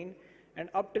 2018, and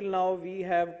up till now we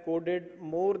have coded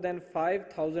more than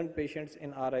 5,000 patients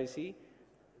in RIC.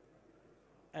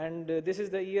 And this is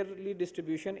the yearly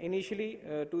distribution. Initially,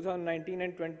 2019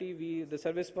 and 20, the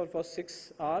service was for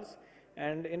 6 hours,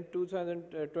 and in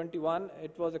 2021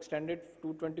 it was extended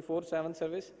to 24/7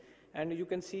 service. And you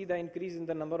can see the increase in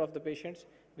the number of the patients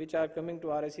which are coming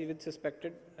to RIC with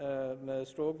suspected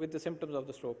stroke, with the symptoms of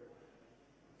the stroke.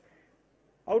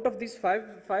 Out of these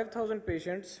 5,000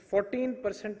 patients,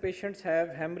 14% patients have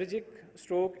hemorrhagic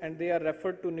stroke and they are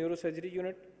referred to neurosurgery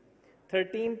unit.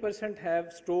 13%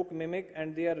 have stroke mimic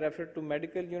and they are referred to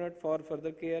medical unit for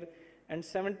further care. And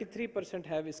 73%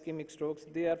 have ischemic strokes.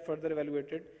 They are further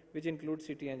evaluated, which include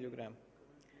CT angiogram.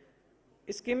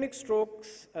 Ischemic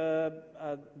strokes,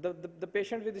 the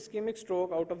patient with ischemic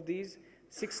stroke, out of these,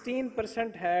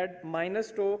 16% had minor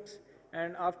strokes,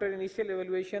 and after initial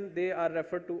evaluation, they are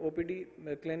referred to OPD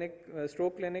clinic,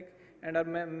 stroke clinic, and are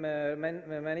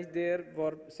managed there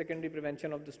for secondary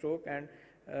prevention of the stroke and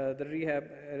the rehab,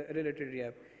 related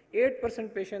rehab.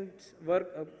 8% patients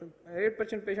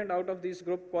 8% patient out of this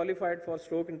group qualified for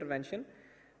stroke intervention,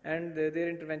 and their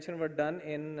intervention were done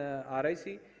in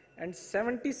RIC. And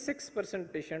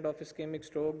 76% patient of ischemic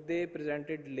stroke, they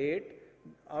presented late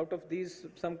out of these,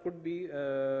 some could be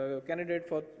candidate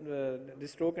for the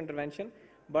stroke intervention,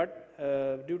 but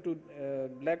due to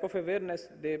lack of awareness,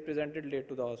 they presented late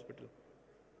to the hospital.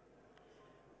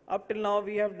 Up till now,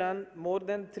 we have done more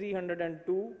than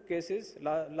 302 cases.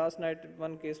 Last night,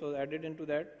 one case was added into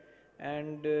that.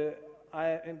 And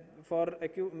for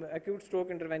acute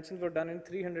stroke interventions were done in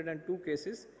 302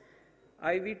 cases.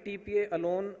 IV TPA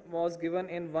alone was given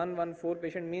in 114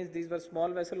 patient, means these were small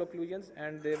vessel occlusions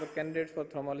and they were candidates for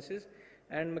thrombolysis.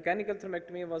 And mechanical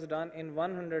thrombectomy was done in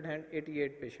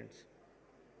 188 patients.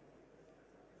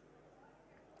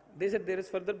 They said there is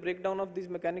further breakdown of these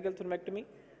mechanical thrombectomy.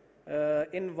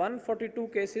 In 142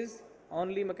 cases,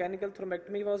 only mechanical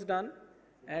thrombectomy was done,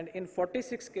 and in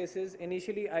 46 cases,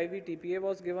 initially IV TPA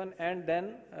was given and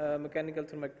then mechanical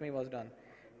thrombectomy was done.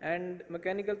 And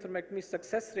mechanical thrombectomy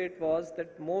success rate was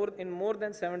that in more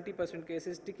than 70%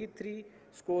 cases, TICI-3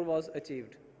 score was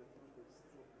achieved.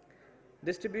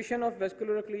 Distribution of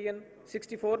vascular occlusion,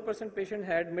 64% patient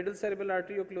had middle cerebral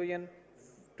artery occlusion,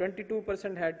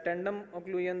 22% had tandem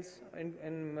occlusions,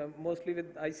 mostly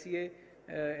with ICA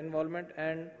involvement,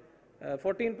 and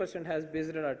 14% has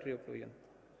basilar artery occlusion.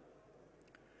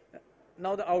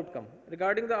 Now the outcome.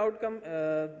 Regarding the outcome,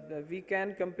 we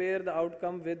can compare the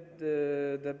outcome with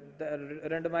the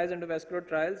randomized endovascular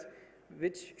trials,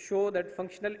 which show that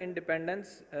functional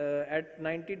independence at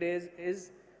 90 days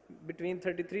is between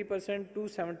 33% to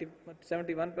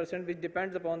 71%, which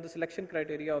depends upon the selection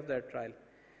criteria of that trial.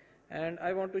 And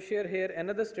I want to share here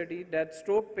another study that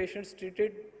stroke patients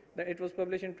treated, that it was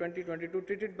published in 2022,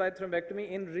 treated by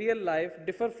thrombectomy in real life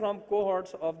differ from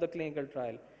cohorts of the clinical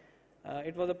trial.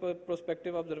 It was a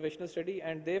prospective observational study,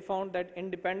 and they found that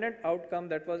independent outcome,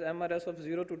 that was MRS of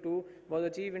 0 to 2, was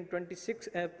achieved in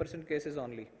 26% cases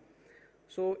only.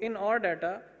 So in our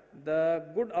data, the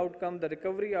good outcome, the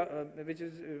recovery, which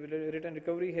is written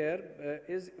recovery here,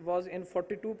 was in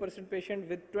 42% patient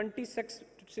with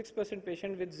 26%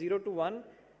 patient with 0 to 1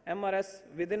 MRS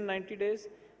within 90 days,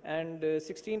 and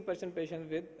 16%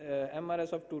 patient with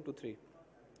MRS of 2 to 3.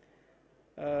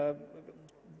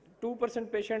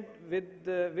 2% patient with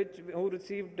who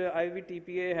received IV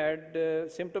TPA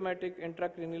had symptomatic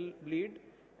intracranial bleed,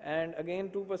 and again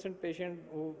 2% patient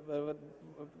who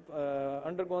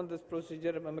undergone this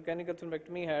procedure, mechanical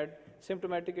thrombectomy, had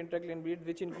symptomatic intracranial bleed,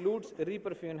 which includes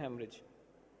reperfusion hemorrhage.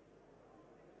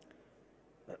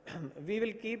 We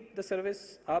will keep the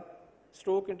service up.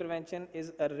 Stroke intervention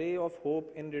is a ray of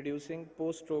hope in reducing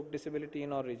post-stroke disability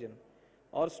in our region.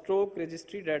 Our stroke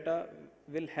registry data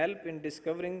will help in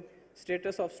discovering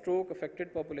status of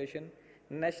stroke-affected population.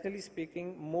 Nationally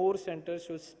speaking, more centers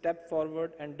should step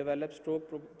forward and develop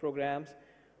stroke programs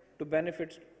to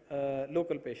benefit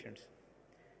local patients.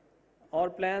 Our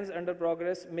plans under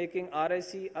progress, making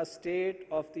RIC a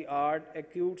state-of-the-art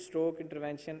acute stroke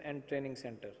intervention and training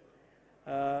center.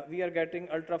 We are getting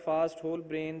ultra-fast whole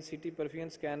brain CT perfusion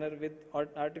scanner with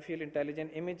artificial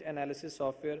intelligence image analysis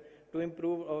software to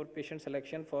improve our patient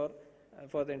selection for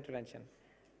the intervention.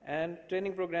 And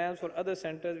training programs for other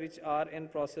centers which are in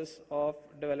process of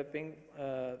developing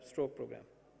stroke program.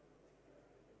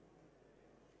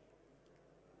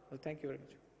 Well, thank you very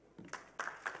much.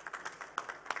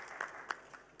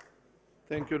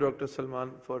 Thank you, Dr.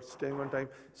 Salman, for staying on time.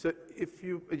 So if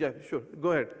you, yeah, sure,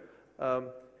 go ahead.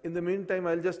 In the meantime,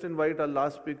 I'll just invite our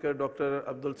last speaker, Dr.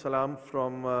 Abdul Salam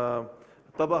from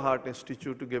Taba Heart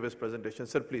Institute, to give his presentation.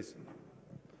 Sir, please.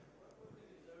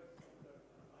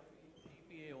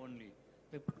 TPA only.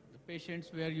 The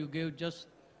patients where you gave just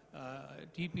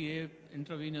TPA,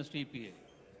 intravenous TPA.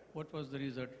 What was the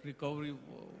result? Recovery?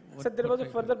 So there was a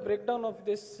further breakdown of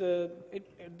this. The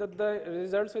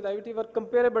results with IVT were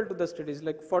comparable to the studies.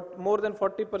 Like more than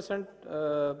 40%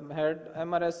 had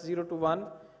MRS 0 to 1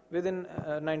 within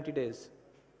 90 days.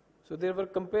 So they were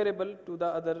comparable to the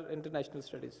other international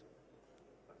studies.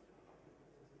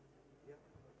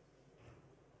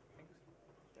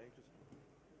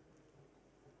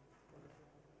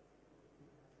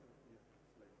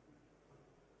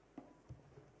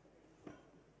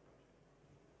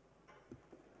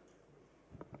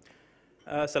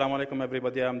 Assalamu alaikum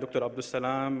everybody, I'm Dr. Abdul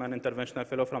Salam, an interventional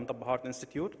fellow from Taba Heart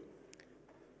Institute.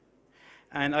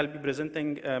 And I'll be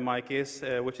presenting my case,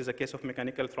 which is a case of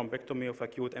mechanical thrombectomy of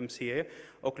acute MCA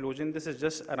occlusion. This is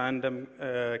just a random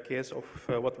case of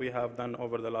what we have done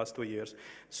over the last 2 years.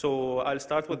 So I'll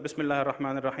start with Bismillah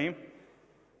ar-Rahman ar-Rahim.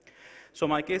 So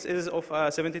my case is of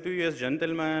a 72 years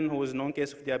gentleman who is known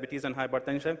case of diabetes and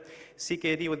hypertension,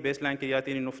 CKD with baseline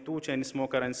creatinine of 2, chain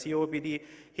smoker, and COPD.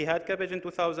 He had CABG in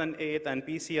 2008 and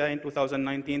PCI in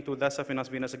 2019 to the saphenous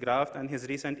venous graft, and his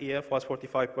recent EF was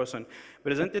 45%.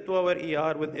 Presented to our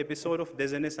ER with episode of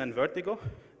dizziness and vertigo,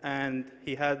 and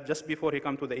he had, just before he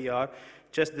come to the ER,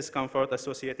 chest discomfort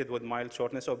associated with mild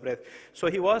shortness of breath. So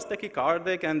he was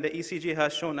tachycardic, and the ECG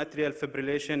has shown atrial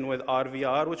fibrillation with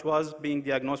RVR, which was being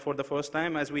diagnosed for the first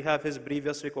time, as we have his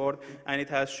previous record, and it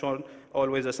has shown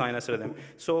always a sinus rhythm.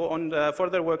 So on the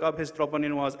further workup, his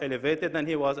troponin was elevated, and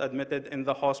he was admitted in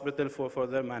the hospital for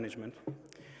further management.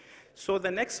 So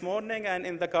the next morning, and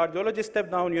in the cardiology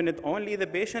step-down unit only, the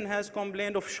patient has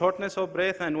complained of shortness of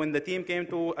breath, and when the team came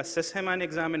to assess him and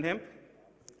examine him,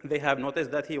 they have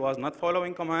noticed that he was not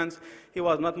following commands, he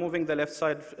was not moving the left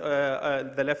side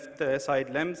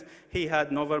limbs, he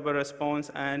had no verbal response,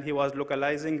 and he was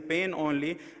localizing pain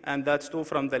only, and that's too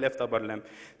from the left upper limb.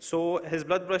 So his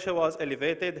blood pressure was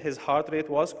elevated, his heart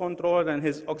rate was controlled, and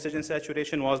his oxygen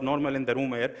saturation was normal in the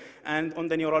room air. And on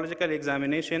the neurological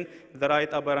examination, the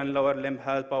right upper and lower limb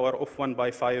had power of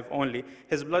 1/5 only.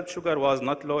 His blood sugar was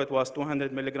not low, it was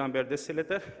 200 milligram per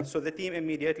deciliter. So the team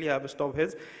immediately have stopped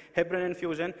his heparin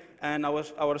infusion, and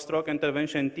our stroke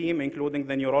intervention team, including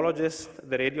the neurologist,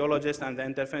 the radiologist, and the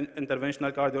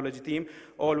interventional cardiology team,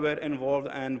 all were involved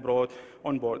and brought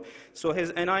on board. So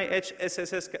his NIH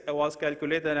SSS was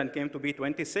calculated and came to be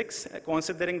 26,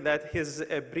 considering that his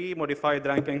pre-modified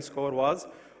ranking score was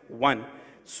 1.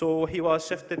 So he was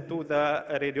shifted to the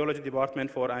radiology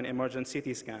department for an emergent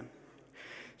CT scan.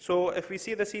 So if we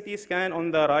see the CT scan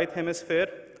on the right hemisphere,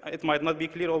 it might not be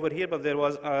clear over here, but there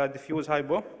was a diffuse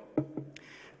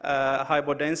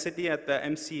hypodensity at the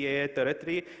MCA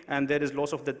territory, and there is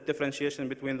loss of the differentiation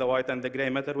between the white and the gray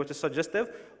matter, which is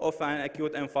suggestive of an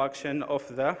acute infarction of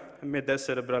the middle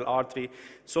cerebral artery.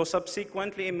 So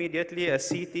subsequently, immediately, a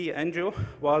CT angio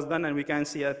was done, and we can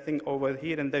see a thing over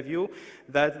here in the view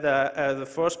that the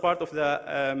first part of the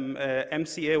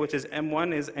MCA, which is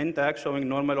M1, is intact, showing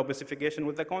normal ossification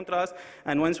with the contrast,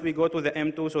 and once we go to the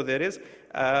M2, so there is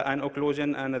an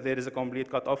occlusion, and there is a complete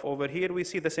cutoff. Over here, we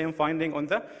see the same finding on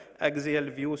the axial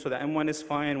view, so the M1 is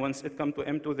fine. Once it comes to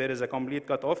M2, there is a complete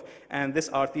cutoff, and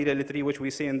this arterial tree, which we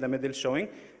see in the middle, showing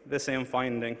the same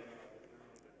finding.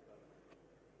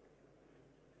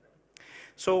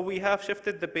 So we have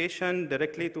shifted the patient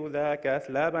directly to the cath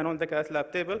lab, and on the cath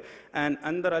lab table, and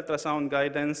under ultrasound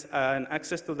guidance, and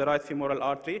access to the right femoral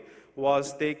artery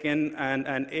was taken, and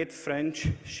an 8 French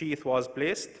sheath was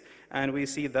placed. And we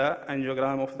see the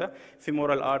angiogram of the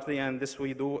femoral artery, and this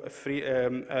we do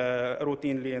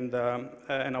routinely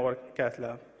in our cath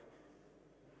lab.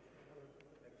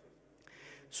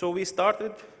 So we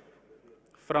started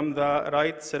from the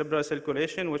right cerebral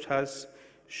circulation, which has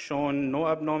shown no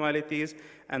abnormalities,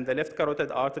 and the left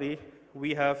carotid artery,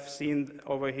 we have seen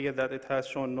over here that it has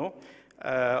shown no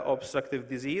obstructive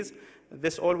disease.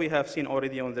 This all we have seen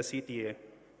already on the CTA.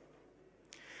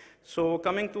 So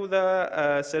coming to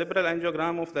the cerebral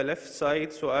angiogram of the left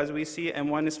side, so as we see,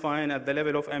 M1 is fine. At the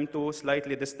level of M2,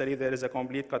 slightly distally, there is a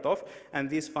complete cutoff, and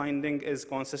this finding is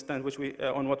consistent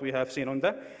on what we have seen on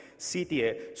the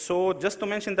CTA. So just to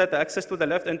mention that the access to the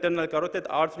left internal carotid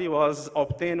artery was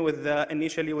obtained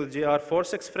initially with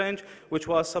GR46 French, which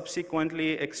was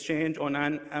subsequently exchanged on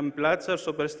an Amplatzer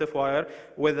super stiff wire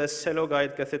with a cello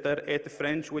guide catheter 8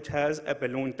 French, which has a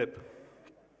balloon tip.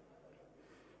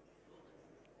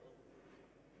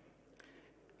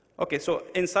 Okay, so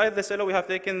inside the cello, we have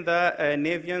taken the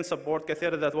Navian support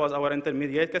catheter that was our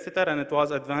intermediate catheter, and it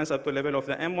was advanced up to level of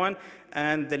the M1,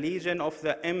 and the lesion of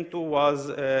the M2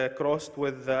 was crossed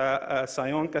with the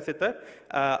Sion catheter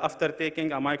after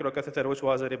taking a microcatheter, which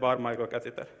was a rebar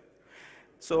microcatheter.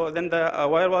 So then the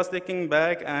wire was taken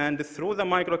back, and through the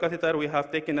microcatheter, we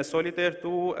have taken a solitaire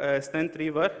to stent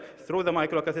reaver through the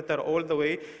microcatheter all the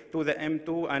way to the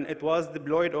M2, and it was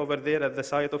deployed over there at the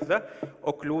site of the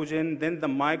occlusion. Then the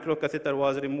microcatheter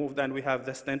was removed, and we have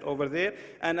the stent over there.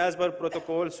 And as per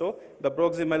protocol, so the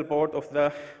proximal port of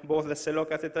both the cello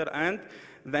catheter and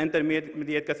the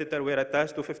intermediate catheter were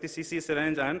attached to 50 cc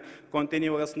syringe, and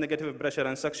continuous negative pressure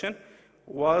and suction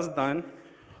was done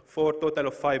for a total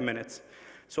of 5 minutes.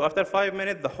 So after 5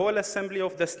 minutes, the whole assembly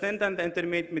of the stent and the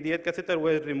intermediate catheter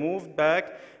were removed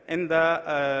back in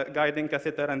the guiding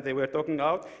catheter, and they were taken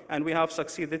out, and we have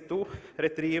succeeded to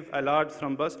retrieve a large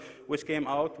thrombus which came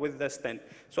out with the stent.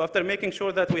 So after making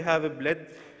sure that we have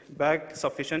bled back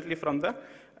sufficiently from the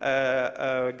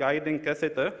guiding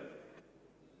catheter,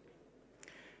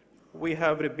 we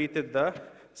have repeated the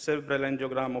cerebral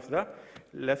angiogram of the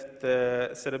left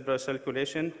cerebral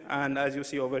circulation. And as you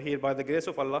see over here, by the grace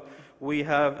of Allah, we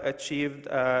have achieved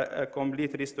a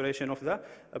complete restoration of the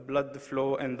blood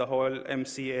flow in the whole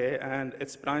MCA and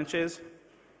its branches.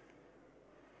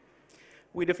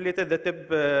 We deflated the tip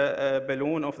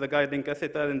balloon of the guiding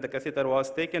catheter, and the catheter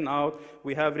was taken out.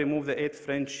 We have removed the 8th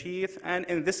French sheath, and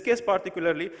in this case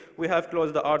particularly, we have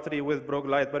closed the artery with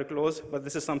Brog-Lightberg close, but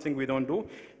this is something we don't do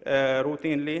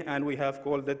routinely, and we have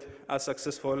called it a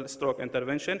successful stroke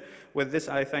intervention. With this,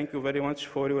 I thank you very much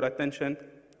for your attention,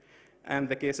 and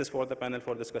the case is for the panel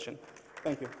for discussion.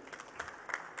 Thank you.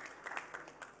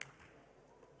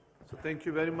 So thank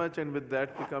you very much, and with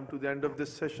that we come to the end of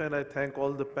this session. I thank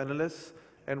all the panelists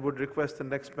and would request the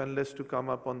next panelist to come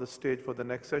up on the stage for the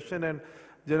next session. And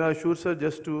General Ashur sir,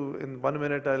 just to, in 1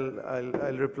 minute,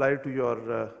 I'll reply to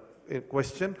your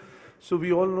question. So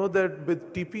we all know that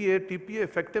with TPA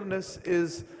effectiveness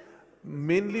is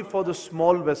mainly for the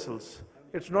small vessels.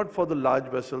 It's not for the large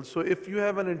vessels. So if you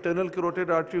have an internal carotid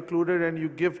artery occluded and you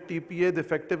give TPA, the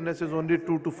effectiveness is only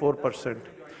 2 to 4%.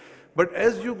 But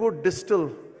as you go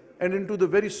distal and into the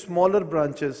very smaller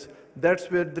branches,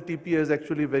 that's where the TPA is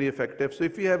actually very effective. So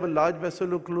if you have a large vessel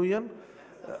occlusion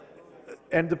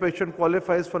and the patient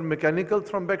qualifies for mechanical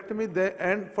thrombectomy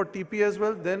and for TPA as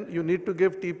well, then you need to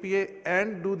give TPA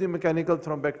and do the mechanical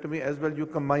thrombectomy as well. You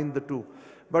combine the two.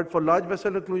 But for large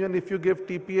vessel occlusion, if you give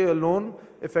TPA alone,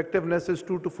 effectiveness is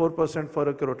 2 to 4% for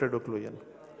a carotid occlusion.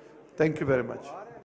 Thank you very much.